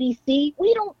 BDDC.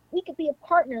 We could be a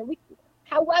partner.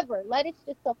 However, let us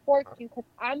just support you, because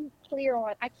I'm clear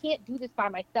on I can't do this by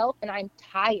myself, and I'm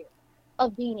tired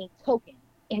of being a token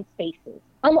in spaces.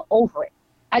 I'm over it.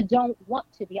 I don't want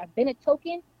to be. I've been a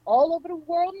token all over the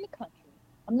world and the country.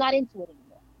 I'm not into it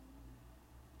anymore.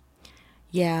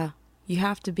 Yeah, you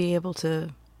have to be able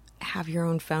to have your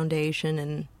own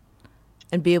foundation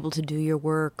and be able to do your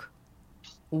work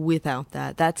without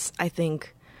that. That's, I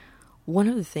think, one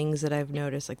of the things that I've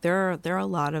noticed. Like, there are a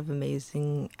lot of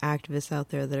amazing activists out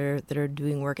there that are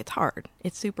doing work. It's hard.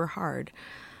 It's super hard.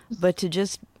 But to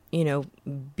just, you know,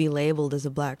 be labeled as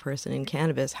a Black person in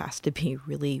cannabis has to be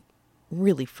really,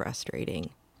 really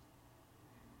frustrating.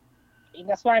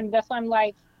 That's why I'm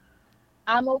like,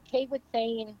 I'm okay with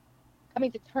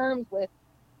coming to terms with,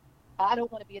 I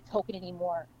don't want to be a token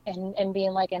anymore, and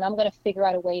being like, and I'm going to figure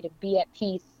out a way to be at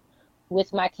peace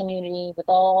with my community, with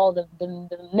all the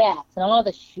mess and all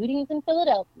the shootings in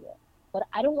Philadelphia. But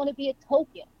I don't want to be a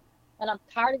token. And I'm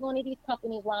tired of going to these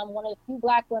companies where I'm one of the few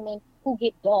black women who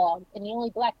get dogged, and the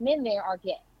only black men there are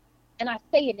gay. And I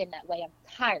say it in that way. I'm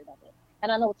tired of it.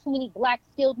 And I know too many black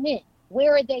skilled men.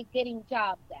 Where are they getting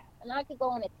jobs at? And I could go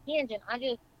on a tangent.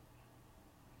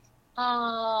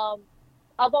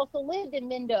 I've also lived in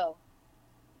Mendo,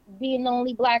 being the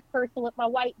only black person with my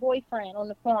white boyfriend on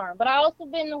the farm. But I also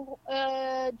been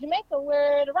to Jamaica,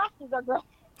 where the Rastas are grown.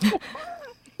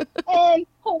 And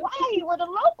Hawaii, where the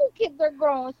local kids are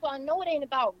growing. So I know it ain't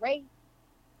about race.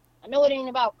 I know it ain't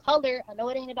about color. I know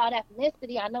it ain't about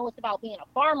ethnicity. I know it's about being a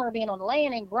farmer, being on the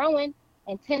land and growing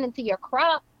and tending to your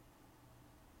crop.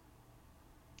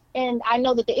 And I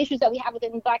know that the issues that we have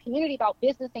within the black community about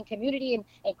business and community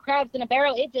and crabs in a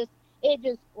barrel, it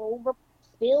just over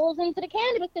spills into the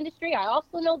cannabis industry. I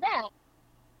also know that.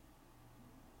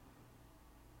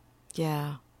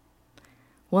 Yeah.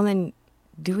 Well, then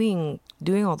doing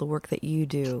all the work that you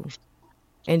do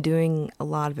and doing a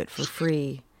lot of it for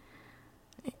free,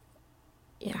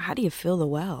 how do you fill the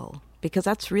well? Because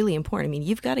that's really important. I mean,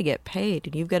 you've got to get paid,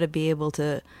 and you've got to be able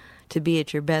to be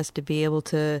at your best, to be able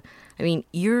to, I mean,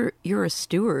 you're a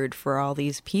steward for all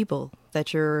these people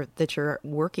that you're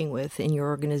working with in your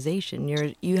organization.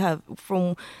 You have,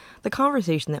 from the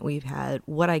conversation that we've had,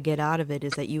 what I get out of it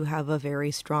is that you have a very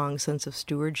strong sense of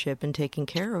stewardship and taking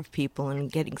care of people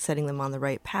and setting them on the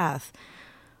right path.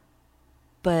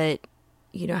 But,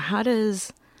 how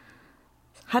does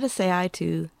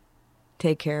Sehai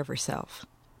take care of herself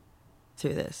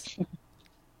through this?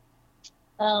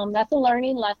 That's a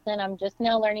learning lesson. I'm just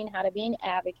now learning how to be an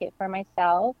advocate for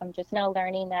myself. I'm just now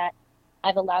learning that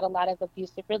I've allowed a lot of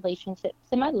abusive relationships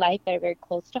in my life that are very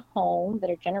close to home, that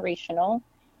are generational.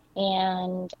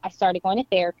 And I started going to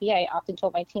therapy. I often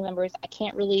told my team members,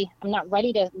 I'm not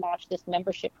ready to launch this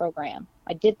membership program.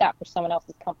 I did that for someone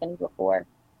else's company before,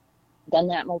 done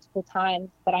that multiple times,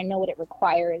 but I know what it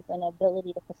requires, an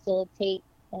ability to facilitate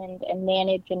and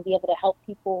manage and be able to help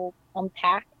people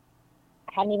unpack.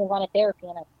 I hadn't even gone to therapy,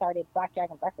 and I started Black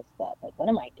Dragon Breakfast Club. Like, what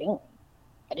am I doing?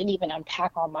 I didn't even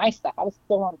unpack all my stuff. I was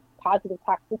still on positive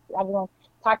toxicity. I was on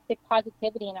toxic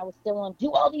positivity, and I was still on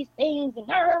do all these things and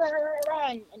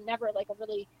never like a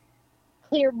really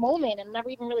clear moment, and never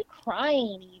even really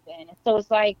crying even. And so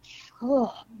it's like,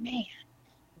 oh man,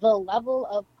 the level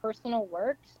of personal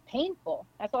work is painful.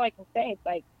 That's all I can say. It's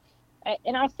like,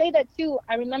 and I'll say that too.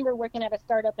 I remember working at a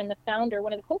startup, and the founder,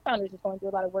 one of the co-founders, was going through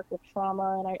a lot of work with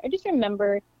trauma. And I just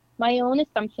remember my own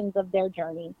assumptions of their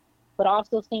journey, but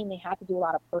also seeing they had to do a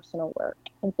lot of personal work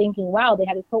and thinking, wow, they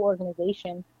had this whole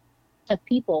organization of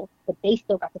people, but they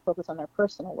still got to focus on their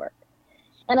personal work.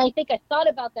 And I think I thought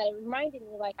about that. It reminded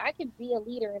me, like, I could be a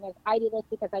leader and as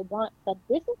idealistic as I want, but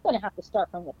this is going to have to start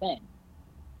from within.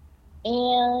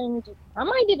 And I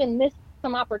might even miss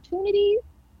some opportunities,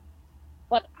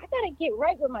 but I got to get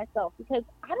right with myself, because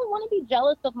I don't want to be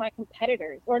jealous of my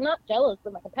competitors, or not jealous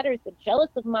of my competitors, but jealous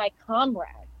of my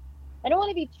comrades. I don't want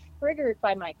to be triggered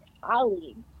by my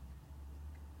colleagues.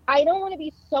 I don't want to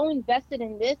be so invested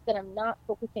in this that I'm not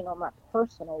focusing on my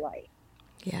personal life.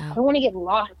 Yeah. I don't want to get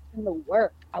lost in the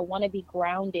work. I want to be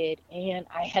grounded, and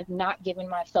I have not given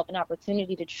myself an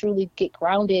opportunity to truly get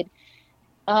grounded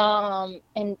and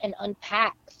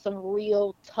unpack some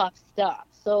real tough stuff.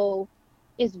 So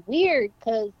it's weird,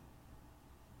 because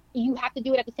you have to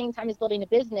do it at the same time as building a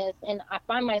business, and I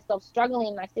find myself struggling,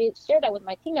 and I share that with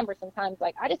my team members sometimes,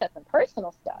 like, I just have some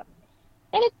personal stuff.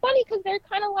 And it's funny, because they're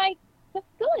kind of like, that's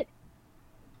good.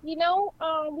 We don't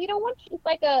want you. It's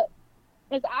like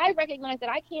as I recognize that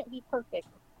I can't be perfect,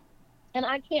 and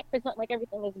I can't present like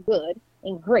everything is good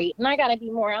and great, and I got to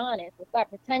be more honest and stop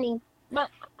pretending. I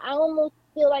almost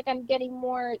feel like I'm getting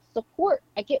more support.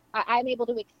 I'm able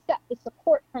to accept the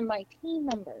support from my team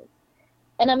members,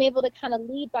 and I'm able to kind of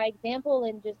lead by example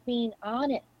and just being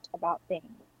honest about things,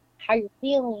 how you're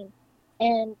feeling,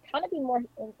 and kind of be more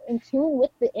in tune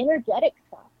with the energetic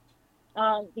stuff.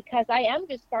 Because I am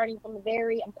just I'm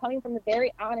coming from a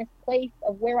very honest place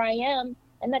of where I am,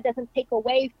 and that doesn't take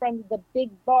away from the big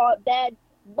bad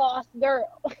boss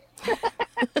girl.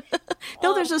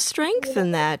 No, there's a strength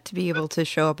in that, to be able to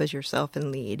show up as yourself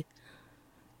and lead.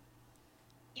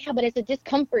 Yeah, but it's a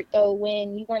discomfort, though,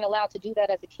 when you weren't allowed to do that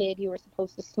as a kid. You were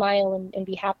supposed to smile and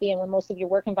be happy, and when most of your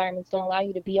work environments don't allow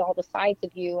you to be all the sides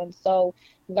of you. And so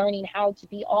learning how to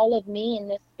be all of me in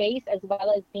this space, as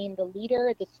well as being the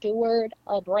leader, the steward,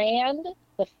 a brand,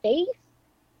 the face,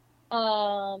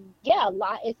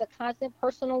 it's a constant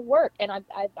personal work. And I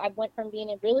went from being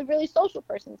a really, really social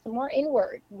person to more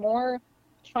inward, more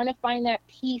trying to find that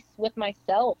peace with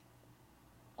myself,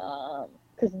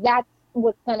 because that's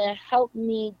what's going to help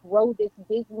me grow this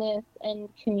business and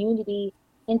community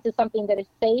into something that is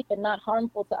safe and not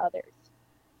harmful to others.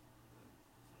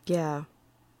 Yeah.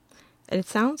 And it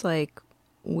sounds like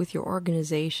with your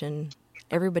organization,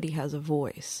 everybody has a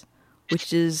voice,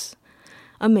 which is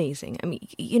amazing. I mean,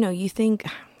 you think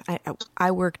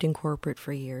I worked in corporate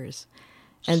for years,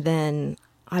 and then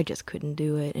I just couldn't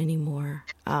do it anymore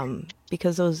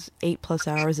because those 8+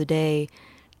 hours a day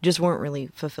just weren't really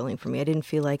fulfilling for me. I didn't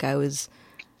feel like I was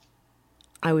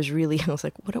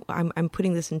like, I'm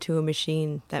putting this into a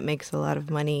machine that makes a lot of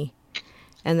money,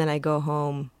 and then I go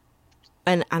home,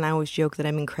 and I always joke that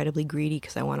I'm incredibly greedy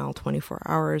because I want all 24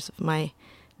 hours of my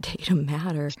day to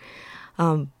matter.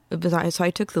 So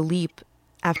I took the leap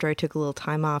after I took a little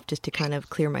time off just to kind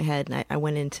of clear my head, and I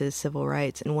went into civil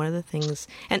rights. And one of the things,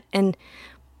 and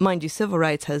mind you, civil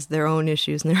rights has their own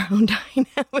issues and their own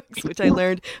dynamics, which I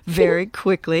learned very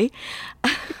quickly.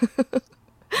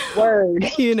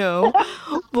 Word.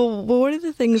 But one of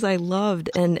the things I loved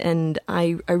and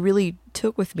I really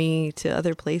took with me to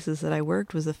other places that I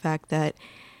worked was the fact that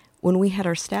when we had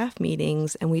our staff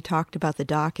meetings and we talked about the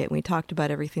docket and we talked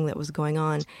about everything that was going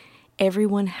on,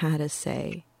 everyone had a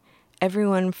say.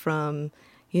 Everyone from,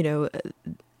 the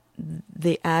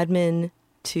admin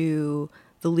to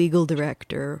the legal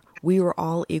director, we were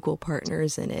all equal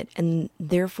partners in it. And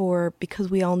therefore,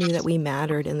 because we all knew that we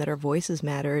mattered and that our voices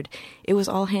mattered, it was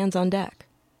all hands on deck.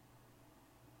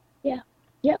 Yeah.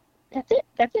 Yep. That's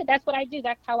it. That's what I do.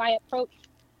 That's how I approach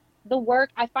the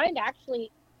work. I find actually,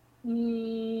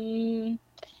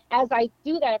 as I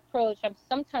do that approach, I'm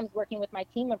sometimes working with my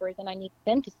team members and I need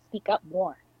them to speak up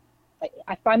more.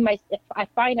 I find as I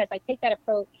take that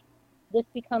approach, this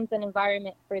becomes an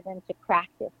environment for them to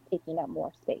practice taking up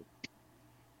more space,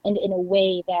 and in a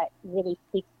way that really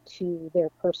speaks to their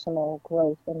personal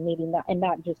growth, and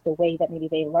not just a way that maybe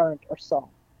they learned or saw.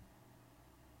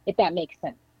 If that makes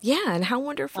sense. Yeah, and how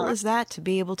wonderful is that to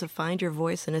be able to find your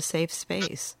voice in a safe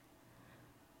space?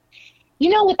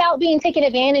 Without being taken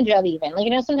advantage of, even.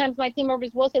 Sometimes my team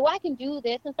members will say, "Well, I can do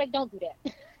this," and it's like, don't do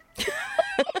that.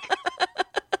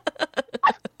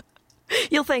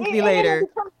 You'll thank me later.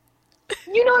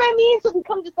 You know what I mean? So it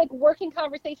becomes just like working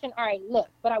conversation. All right, look,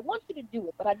 but I want you to do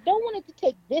it, but I don't want it to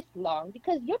take this long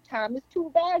because your time is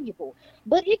too valuable.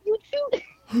 But if you choose,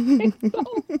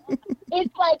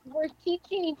 it's like we're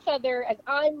teaching each other as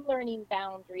I'm learning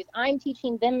boundaries. I'm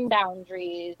teaching them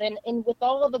boundaries, and with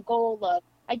all of the goal of,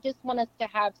 I just want us to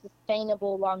have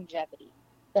sustainable longevity.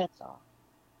 That's all.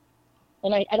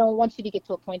 And I don't want you to get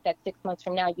to a point that 6 months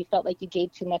from now you felt like you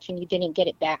gave too much and you didn't get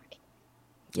it back.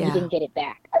 Yeah. You didn't get it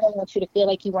back. I don't want you to feel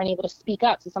like you weren't able to speak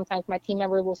up. So sometimes my team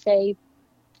member will say,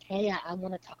 "Hey, I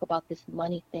want to talk about this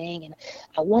money thing, and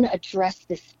I want to address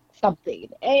this something."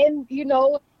 And,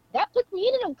 that puts me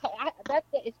in that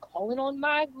is calling on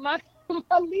my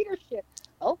leadership.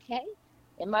 Okay,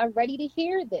 am I ready to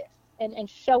hear this and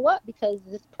show up, because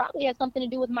this probably has something to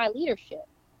do with my leadership.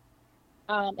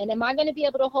 And am I going to be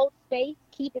able to hold space,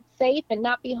 keep it safe, and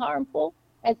not be harmful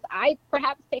as I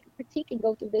perhaps take a critique and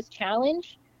go through this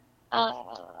challenge?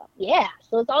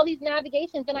 So it's all these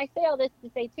navigations. And I say all this to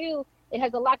say, too, it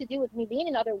has a lot to do with me being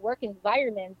in other work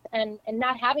environments and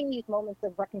not having these moments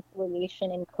of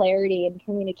reconciliation and clarity and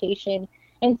communication,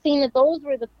 and seeing that those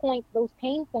were those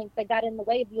pain points that got in the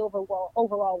way of the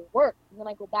overall work. And when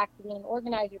I go back to being an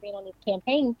organizer, being on these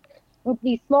campaigns,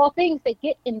 these small things that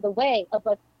get in the way of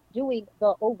us doing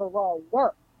the overall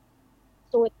work.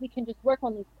 So if we can just work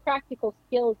on these practical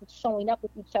skills of showing up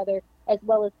with each other as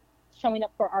well as showing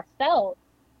up for ourselves,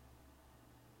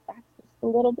 that's just a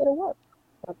little bit of work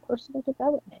for personal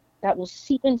development that will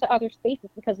seep into other spaces,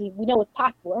 because we know it's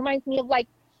possible. It reminds me of like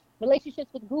relationships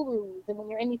with gurus, and when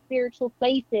you're in these spiritual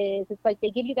places, it's like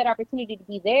they give you that opportunity to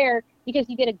be there because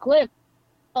you get a glimpse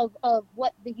of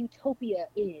what the utopia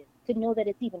is, to know that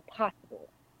it's even possible.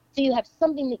 So you have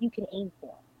something that you can aim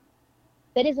for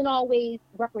that isn't always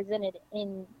represented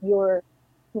in your,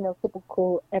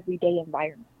 typical everyday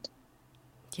environment.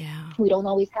 Yeah. We don't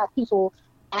always have people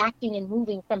acting and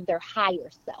moving from their higher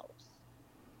selves.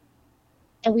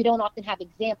 And we don't often have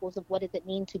examples of what does it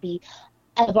mean to be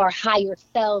of our higher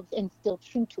selves and still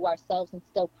true to ourselves and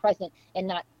still present and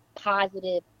not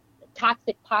toxic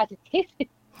positivity.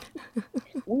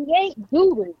 We ain't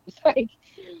gurus,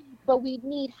 but we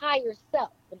need higher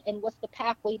self. And what's the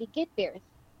pathway to get there?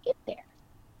 Get there.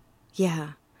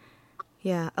 Yeah.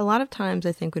 Yeah. A lot of times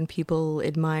I think when people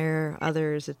admire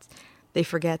others, they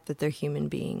forget that they're human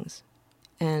beings.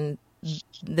 And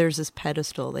there's this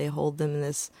pedestal. They hold them in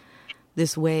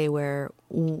this way where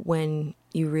when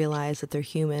you realize that they're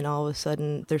human, all of a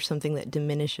sudden there's something that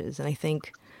diminishes. And I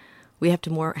think we have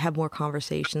to have more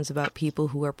conversations about people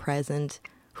who are present,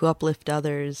 who uplift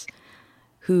others,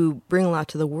 who bring a lot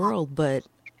to the world, but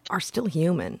are still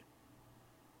human.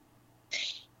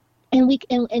 And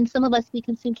and some of us, we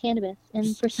consume cannabis,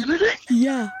 and for some of us,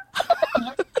 yeah,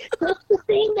 that's the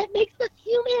thing that makes us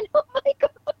human. Oh my God.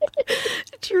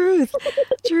 Truth.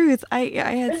 I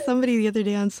had somebody the other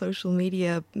day on social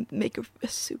media make a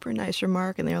super nice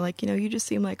remark, and they're like, you just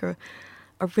seem like a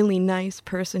really nice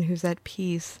person who's at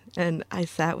peace. And I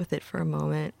sat with it for a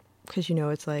moment, because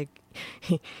it's like,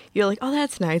 you're like, oh,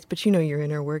 that's nice, but your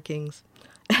inner workings.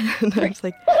 And I was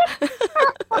like,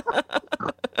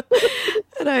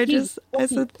 and I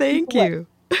said, thank you.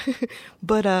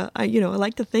 But I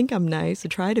like to think I'm nice. I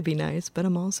try to be nice, but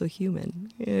I'm also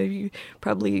human. You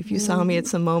probably, if you saw me at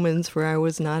some moments where I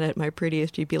was not at my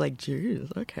prettiest, you'd be like, geez,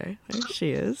 okay, there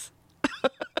she is.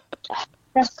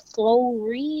 That's so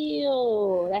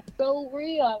real. That's so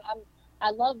real.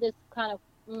 I love this kind of,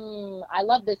 I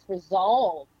love this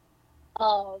resolve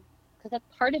of, because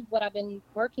that's part of what I've been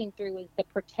working through, is the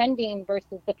pretending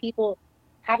versus the people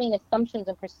having assumptions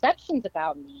and perceptions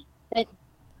about me that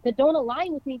don't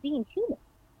align with me being human.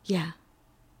 Yeah.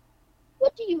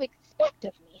 What do you expect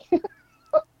of me?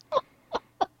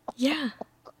 Yeah.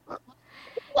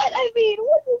 What do you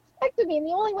expect of me? And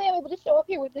the only way I'm able to show up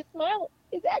here with this smile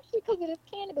is actually because of this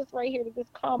cannabis right here to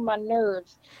just calm my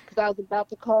nerves. Because I was about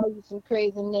to call you some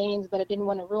crazy names, but I didn't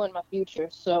want to ruin my future,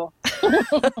 so.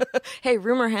 Hey,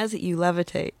 rumor has it you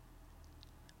levitate.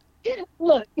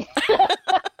 Look.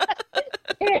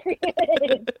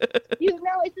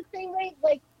 It's the same way,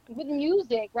 like, with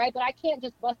music, right? But I can't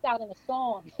just bust out in a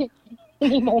song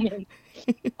any moment.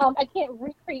 I can't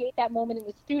recreate that moment in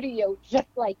the studio just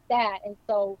like that. And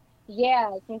so,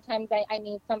 yeah, sometimes I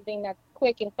need something that's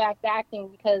quick and fast acting,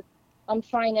 because I'm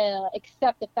trying to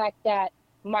accept the fact that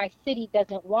my city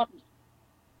doesn't want me,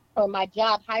 or my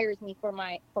job hires me for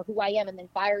who I am and then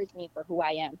fires me for who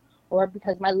I am, or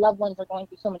because my loved ones are going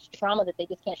through so much trauma that they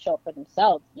just can't show up for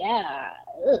themselves. Yeah.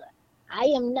 Ugh. I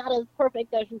am not as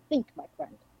perfect as you think, my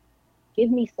friend.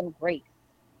 Give me some grace.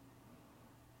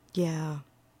 Yeah.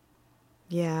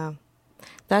 Yeah.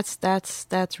 That's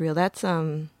real. That's,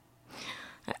 I've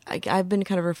been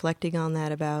kind of reflecting on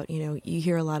that about, you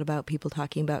hear a lot about people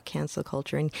talking about cancel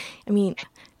culture. And I mean,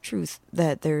 truth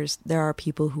that there are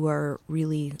people who are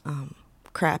really,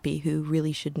 crappy, who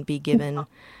really shouldn't be given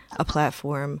a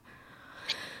platform.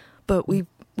 But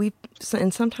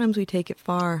and sometimes we take it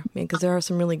far, because there are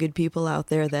some really good people out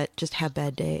there that just have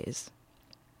bad days,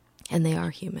 and they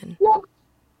are human.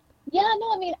 Yeah,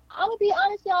 no, I mean, I'm gonna be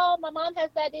honest, y'all. My mom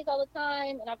has bad days all the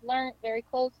time, and I've learned very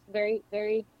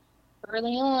very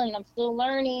early on, and I'm still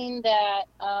learning that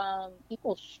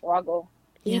people struggle.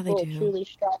 People they do. Truly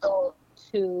struggle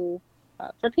to.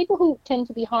 For people who tend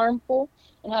to be harmful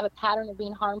and have a pattern of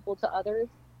being harmful to others,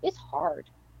 it's hard.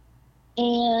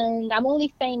 And I'm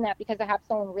only saying that because I have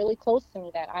someone really close to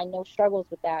me that I know struggles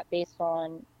with that based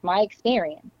on my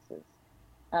experiences.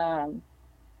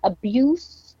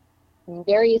 Abuse in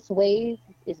various ways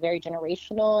is very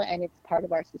generational, and it's part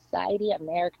of our society.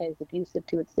 America is abusive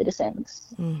to its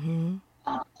citizens. Mm-hmm.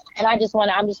 And I'm just going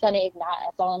to ignite.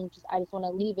 That's all. I just want to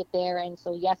leave it there. And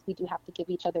so, yes, we do have to give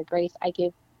each other grace. I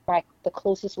give the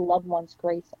closest loved ones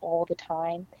grace all the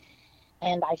time,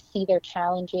 and I see their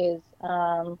challenges.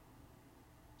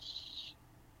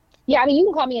 Yeah, I mean, you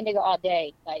can call me a nigga all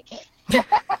day. Like,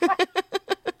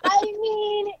 I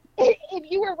mean, if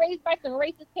you were raised by some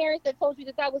racist parents that told you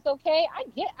that was okay, I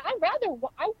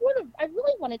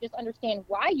really want to just understand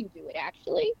why you do it,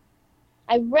 actually.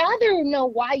 I'd rather know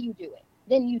why you do it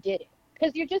than you did it.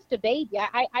 Because you're just a baby.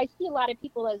 I see a lot of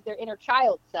people as their inner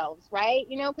child selves, right?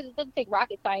 Because it doesn't take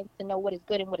rocket science to know what is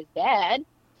good and what is bad.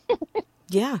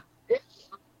 Yeah.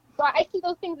 So I see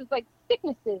those things as like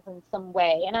sicknesses in some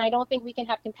way, and I don't think we can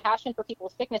have compassion for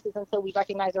people's sicknesses until we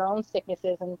recognize our own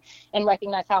sicknesses and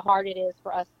recognize how hard it is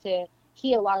for us to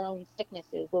heal our own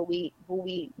sicknesses. Will we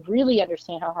really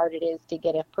understand how hard it is to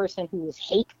get a person who is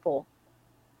hateful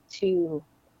to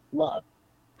love?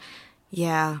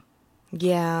 Yeah.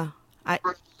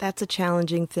 That's a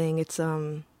challenging thing. It's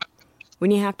when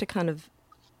you have to kind of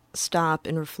stop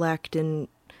and reflect and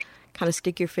kind of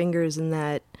stick your fingers in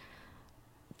that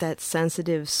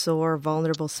sensitive, sore,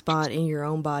 vulnerable spot in your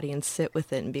own body and sit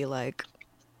with it and be like,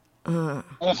 And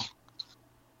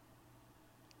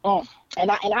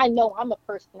I know I'm a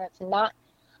person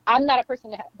I'm not a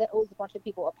person that owes a bunch of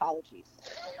people apologies.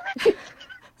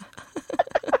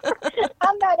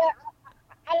 I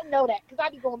don't know that, because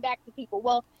I be going back to people,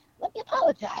 well, let me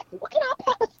apologize. What can I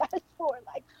apologize for?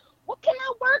 Like, what can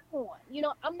I work on?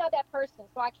 I'm not that person,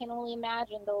 so I can only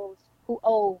imagine those who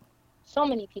owe so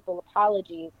many people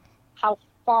apologies, how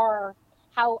far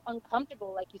how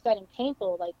uncomfortable, like you said, and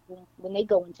painful, like when they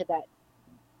go into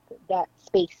that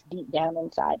space deep down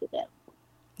inside of them.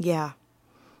 Yeah.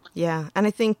 Yeah. And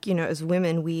I think, as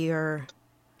women, we are,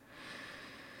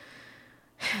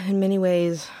 in many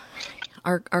ways,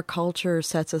 our culture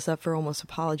sets us up for almost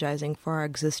apologizing for our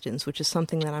existence, which is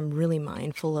something that I'm really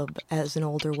mindful of as an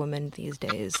older woman these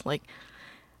days. Like,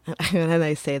 and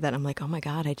I say that, I'm like, oh my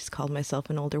God, I just called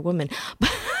myself an older woman.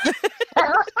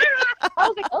 I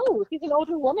was like, oh, she's an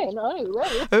older woman. Oh,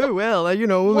 right. Oh, well,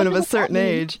 a woman of a certain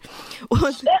age.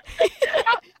 I'm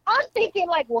thinking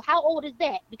like, well, how old is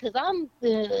that? Because I'm,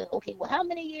 okay, well, how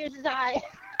many years is I?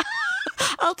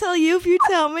 I'll tell you if you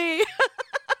tell me. I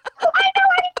know, I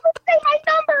didn't even say my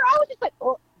number. I was just like,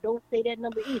 oh, don't say that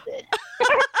number either.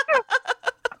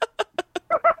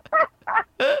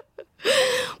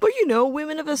 But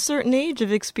women of a certain age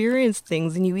have experienced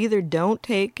things, and you either don't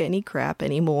take any crap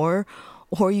anymore,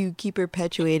 or you keep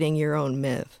perpetuating your own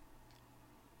myth.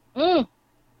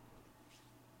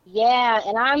 Yeah,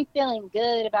 and I'm feeling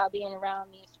good about being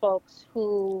around these folks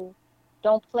who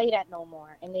don't play that no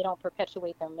more, and they don't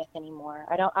perpetuate their myth anymore.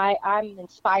 I'm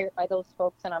inspired by those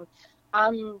folks, and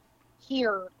I'm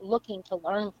here looking to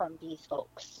learn from these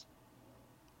folks.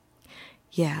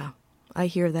 Yeah, I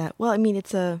hear that. Well, I mean,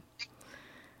 it's a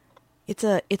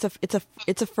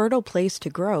fertile place to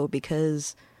grow,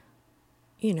 because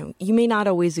you may not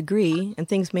always agree and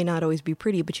things may not always be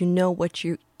pretty, but you know that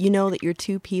you're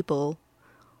two people,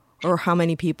 or how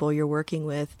many people you're working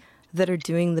with, that are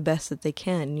doing the best that they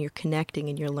can, and you're connecting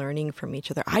and you're learning from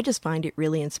each other. I just find it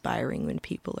really inspiring when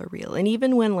people are real. And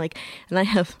even when and I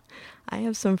have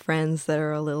some friends that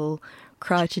are a little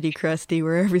crotchety crusty,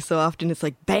 where every so often it's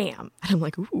like, bam. And I'm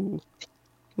like, ooh.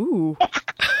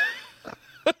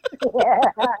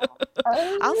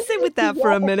 I'll sit with that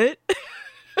for a minute.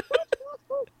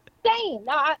 Same.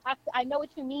 No, I know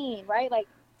what you mean, right? Like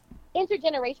the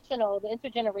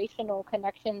intergenerational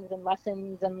connections and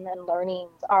lessons and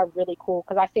learnings are really cool,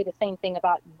 because I say the same thing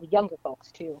about the younger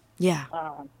folks too. Yeah.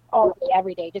 All day,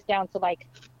 every day, just down to like,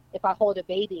 if I hold a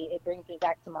baby, it brings me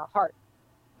back to my heart.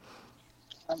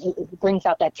 It brings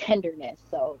out that tenderness.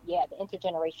 So yeah, the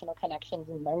intergenerational connections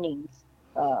and learnings.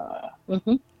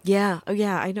 Yeah. Oh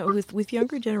yeah. I know with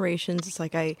younger generations, it's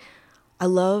like I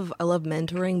love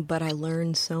mentoring, but I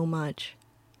learn so much.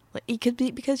 Like, it could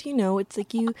be because, it's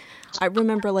like I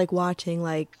remember like watching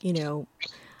my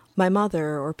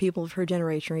mother or people of her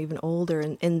generation or even older.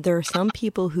 And there are some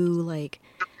people who like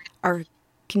are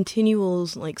continual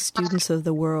like students of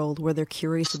the world, where they're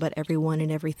curious about everyone and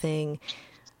everything.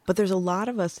 But there's a lot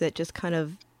of us that just kind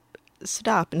of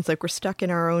stop, and it's like we're stuck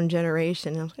in our own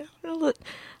generation. And I'm like,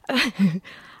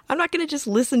 I'm not going to just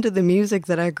listen to the music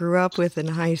that I grew up with in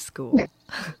high school. Right?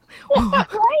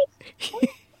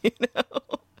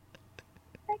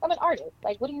 I'm an artist.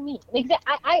 Like, what do you mean?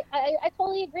 I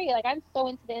totally agree. Like, I'm so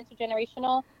into the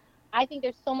intergenerational. I think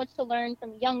there's so much to learn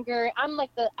from younger. I like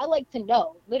to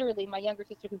know. Literally, my younger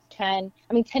sister, who's 10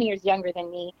 years younger than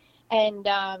me, and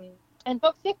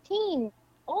folks 15,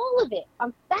 all of it.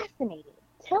 I'm fascinated.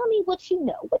 Tell me what you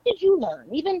know. What did you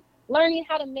learn? Even learning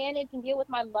how to manage and deal with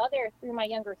my mother through my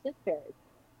younger sisters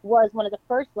was one of the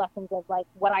first lessons of like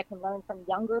what I can learn from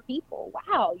younger people.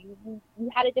 Wow, you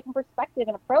had a different perspective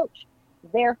and approach.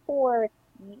 Therefore,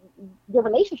 the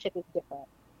relationship is different.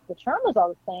 The trauma's all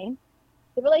the same.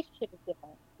 The relationship is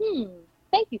different.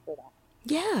 Thank you for that.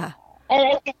 Yeah.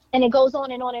 And it goes on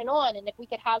and on and on. And if we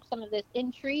could have some of this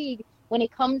intrigue when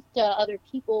it comes to other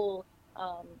people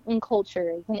in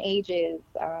cultures and ages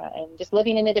and just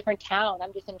living in a different town,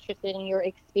 I'm just interested in your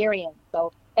experience.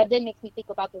 So that then makes me think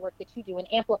about the work that you do and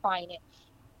amplifying it.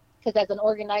 Because as an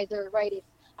organizer, right, it's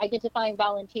identifying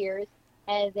volunteers,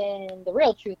 and then the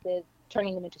real truth is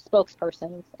turning them into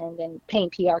spokespersons and then paying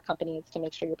PR companies to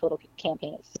make sure your political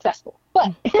campaign is successful.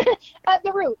 But at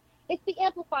the root, it's the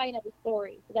amplifying of the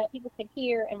story so that people can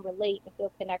hear and relate and feel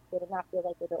connected and not feel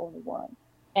like they're the only one.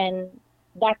 And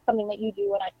that's something that you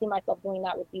do, and I see myself doing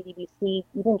that with BDBC,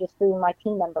 even just through my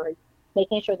team members,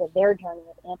 making sure that their journey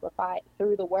is amplified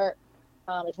through the work.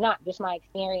 It's not just my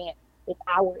experience, it's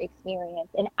our experience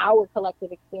and our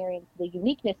collective experience. The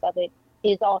uniqueness of it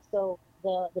is also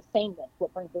the sameness,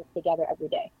 what brings us together every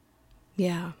day.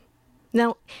 Yeah.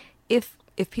 Now, if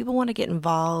people want to get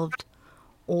involved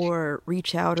or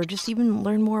reach out or just even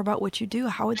learn more about what you do,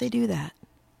 how would they do that?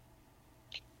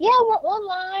 Yeah, we're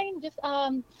online. Just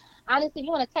honestly, if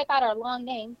you want to type out our long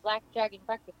name, Black Dragon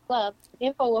Breakfast Club,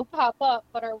 info will pop up,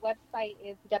 but our website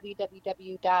is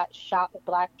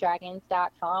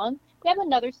www.shopblackdragons.com. We have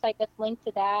another site that's linked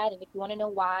to that, and if you want to know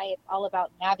why, it's all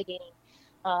about navigating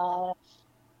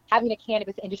having a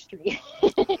cannabis industry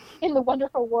in the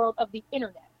wonderful world of the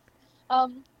internet.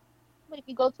 But if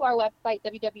you go to our website,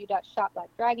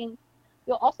 www.shopblackdragon,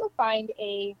 you'll also find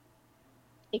a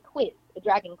quiz, a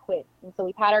dragon quiz. And so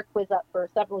we've had our quiz up for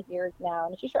several years now,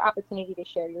 and it's just your opportunity to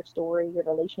share your story, your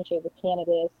relationship with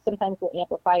cannabis. Sometimes we'll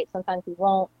amplify it, sometimes we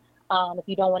won't. If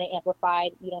you don't want to amplify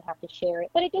it, you don't have to share it.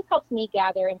 But it just helps me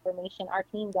gather information, our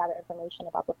team gather information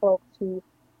about the folks who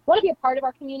want to be a part of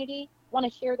our community, want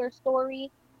to share their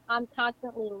story. I'm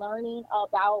constantly learning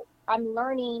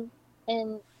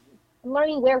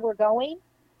where we're going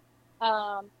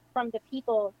from the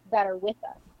people that are with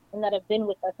us and that have been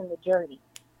with us in the journey.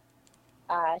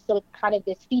 So it's kind of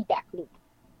this feedback loop.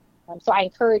 So I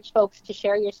encourage folks to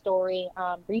share your story,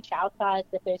 reach out to us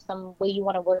if there's some way you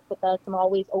want to work with us. I'm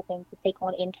always open to take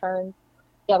on interns.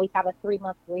 We always have a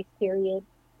 3-month grace period.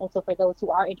 And so for those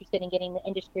who are interested in getting the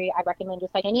industry, I recommend,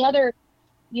 just like any other,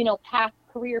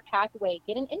 career pathway,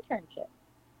 get an internship.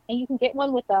 And you can get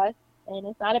one with us. And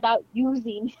it's not about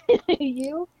using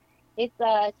you. It's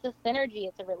just synergy.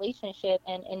 It's a relationship,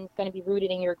 and it's going to be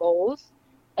rooted in your goals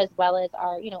as well as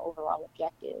our, overall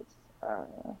objectives.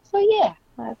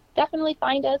 Definitely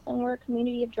find us, and we're a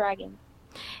community of dragons.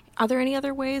 Are there any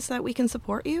other ways that we can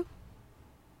support you?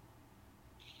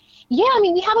 Yeah,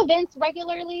 we have events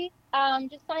regularly.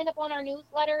 Just sign up on our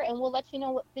newsletter, and we'll let you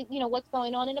know what's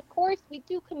going on. And of course, we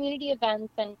do community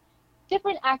events and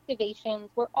different activations.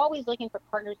 We're always looking for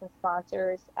partners and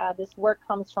sponsors. This work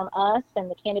comes from us, and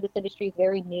the cannabis industry is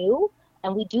very new,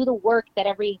 and we do the work that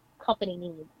every company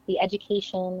needs: the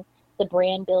education, the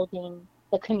brand building,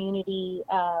 the community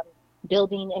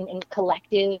building and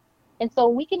collective. And so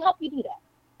we can help you do that.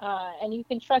 And you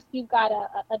can trust you've got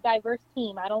a diverse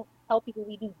team. I don't tell people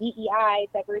we do DEI,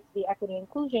 diversity, equity,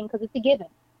 inclusion, because it's a given.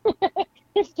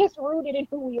 It's just rooted in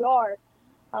who we are.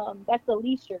 That's the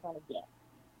least you're going to get.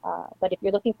 But if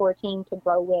you're looking for a team to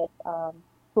grow with,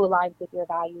 who aligns with your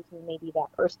values, we may be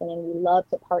that person, and we love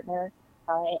to partner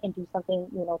and do something,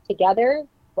 together,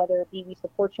 whether it be we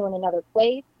support you in another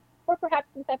place, or perhaps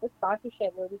some type of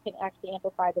sponsorship where we can actually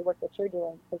amplify the work that you're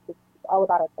doing, because it's all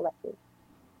about our collective.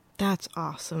 That's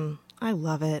awesome. I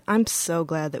love it. I'm so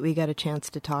glad that we got a chance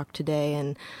to talk today,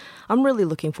 and I'm really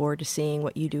looking forward to seeing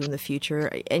what you do in the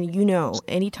future. And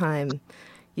anytime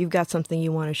you've got something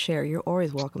you want to share, you're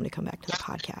always welcome to come back to the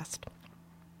podcast.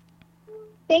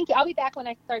 Thank you. I'll be back when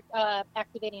I start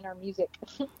activating our music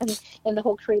and the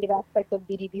whole creative aspect of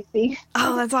BDBC.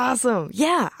 Oh, that's awesome.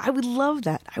 Yeah, I would love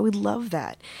that.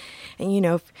 And,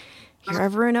 if you're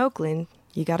ever in Oakland,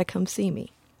 you got to come see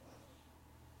me.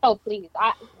 Oh, please.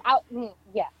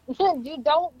 Yeah. You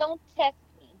don't test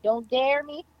me. Don't dare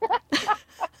me.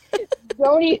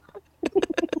 Don't even.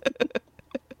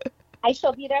 I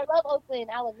shall be there. I love Oakland,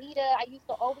 Alameda. I used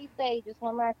to always say, just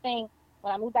one last thing,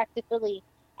 when I moved back to Philly,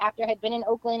 after I had been in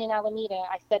Oakland and Alameda,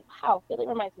 I said, wow, Philly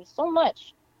reminds me so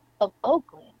much of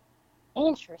Oakland.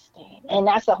 Interesting. And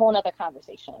that's a whole other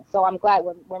conversation. So I'm glad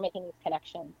we're making these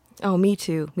connections. Oh, me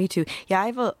too. Yeah,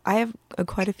 I have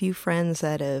quite a few friends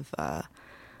that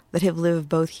have lived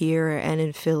both here and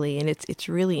in Philly, and it's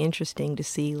really interesting to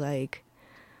see, they're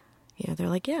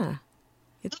like, yeah,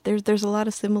 there's a lot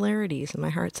of similarities, and my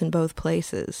heart's in both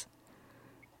places.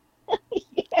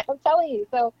 Yeah, I'm telling you.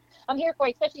 So I'm here for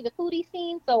especially the foodie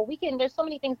scene. So there's so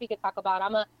many things we could talk about.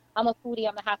 I'm a foodie.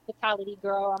 I'm a hospitality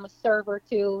girl. I'm a server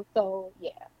too. So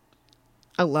yeah.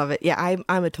 I love it. Yeah,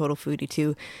 I'm a total foodie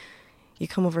too. You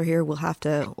come over here, we'll have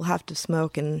to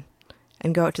smoke and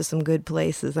go out to some good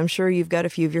places. I'm sure you've got a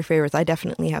few of your favorites. I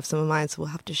definitely have some of mine, so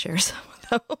we'll have to share some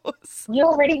of those. You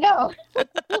already know.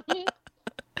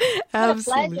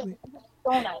 Absolutely.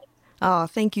 So nice. Oh,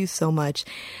 thank you so much.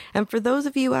 And for those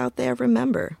of you out there,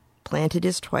 remember, Planted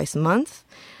is twice a month.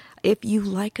 If you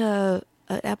like an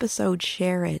episode,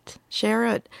 share it.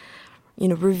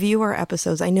 Review our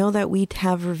episodes. I know that we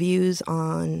have reviews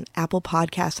on Apple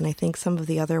Podcasts, and I think some of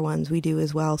the other ones we do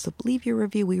as well. So leave your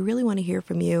review. We really want to hear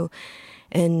from you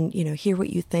and, hear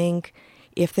what you think.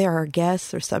 If there are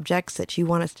guests or subjects that you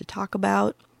want us to talk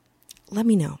about, let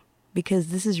me know, because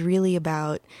this is really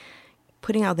about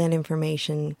putting out that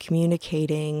information,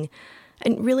 communicating,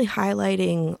 and really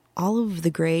highlighting all of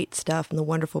the great stuff and the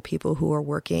wonderful people who are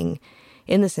working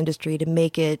in this industry to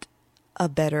make it a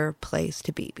better place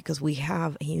to be, because we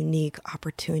have a unique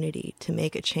opportunity to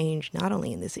make a change, not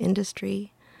only in this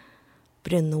industry,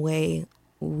 but in the way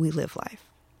we live life.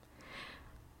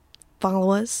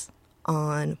 Follow us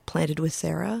on Planted with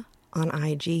Sarah on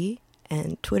IG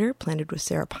and Twitter, Planted with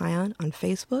Sarah Payan on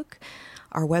Facebook.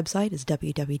 Our website is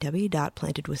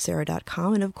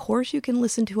www.plantedwithsarah.com. And of course, you can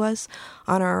listen to us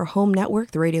on our home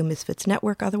network, the Radio Misfits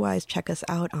Network. Otherwise, check us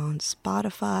out on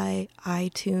Spotify,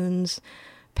 iTunes,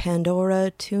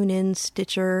 Pandora, TuneIn,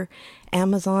 Stitcher,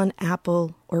 Amazon,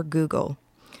 Apple, or Google.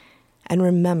 And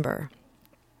remember,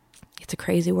 it's a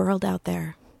crazy world out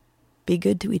there. Be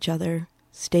good to each other.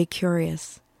 Stay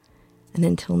curious. And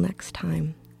until next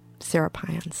time, Sarah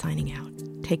Payan signing out.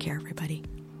 Take care, everybody.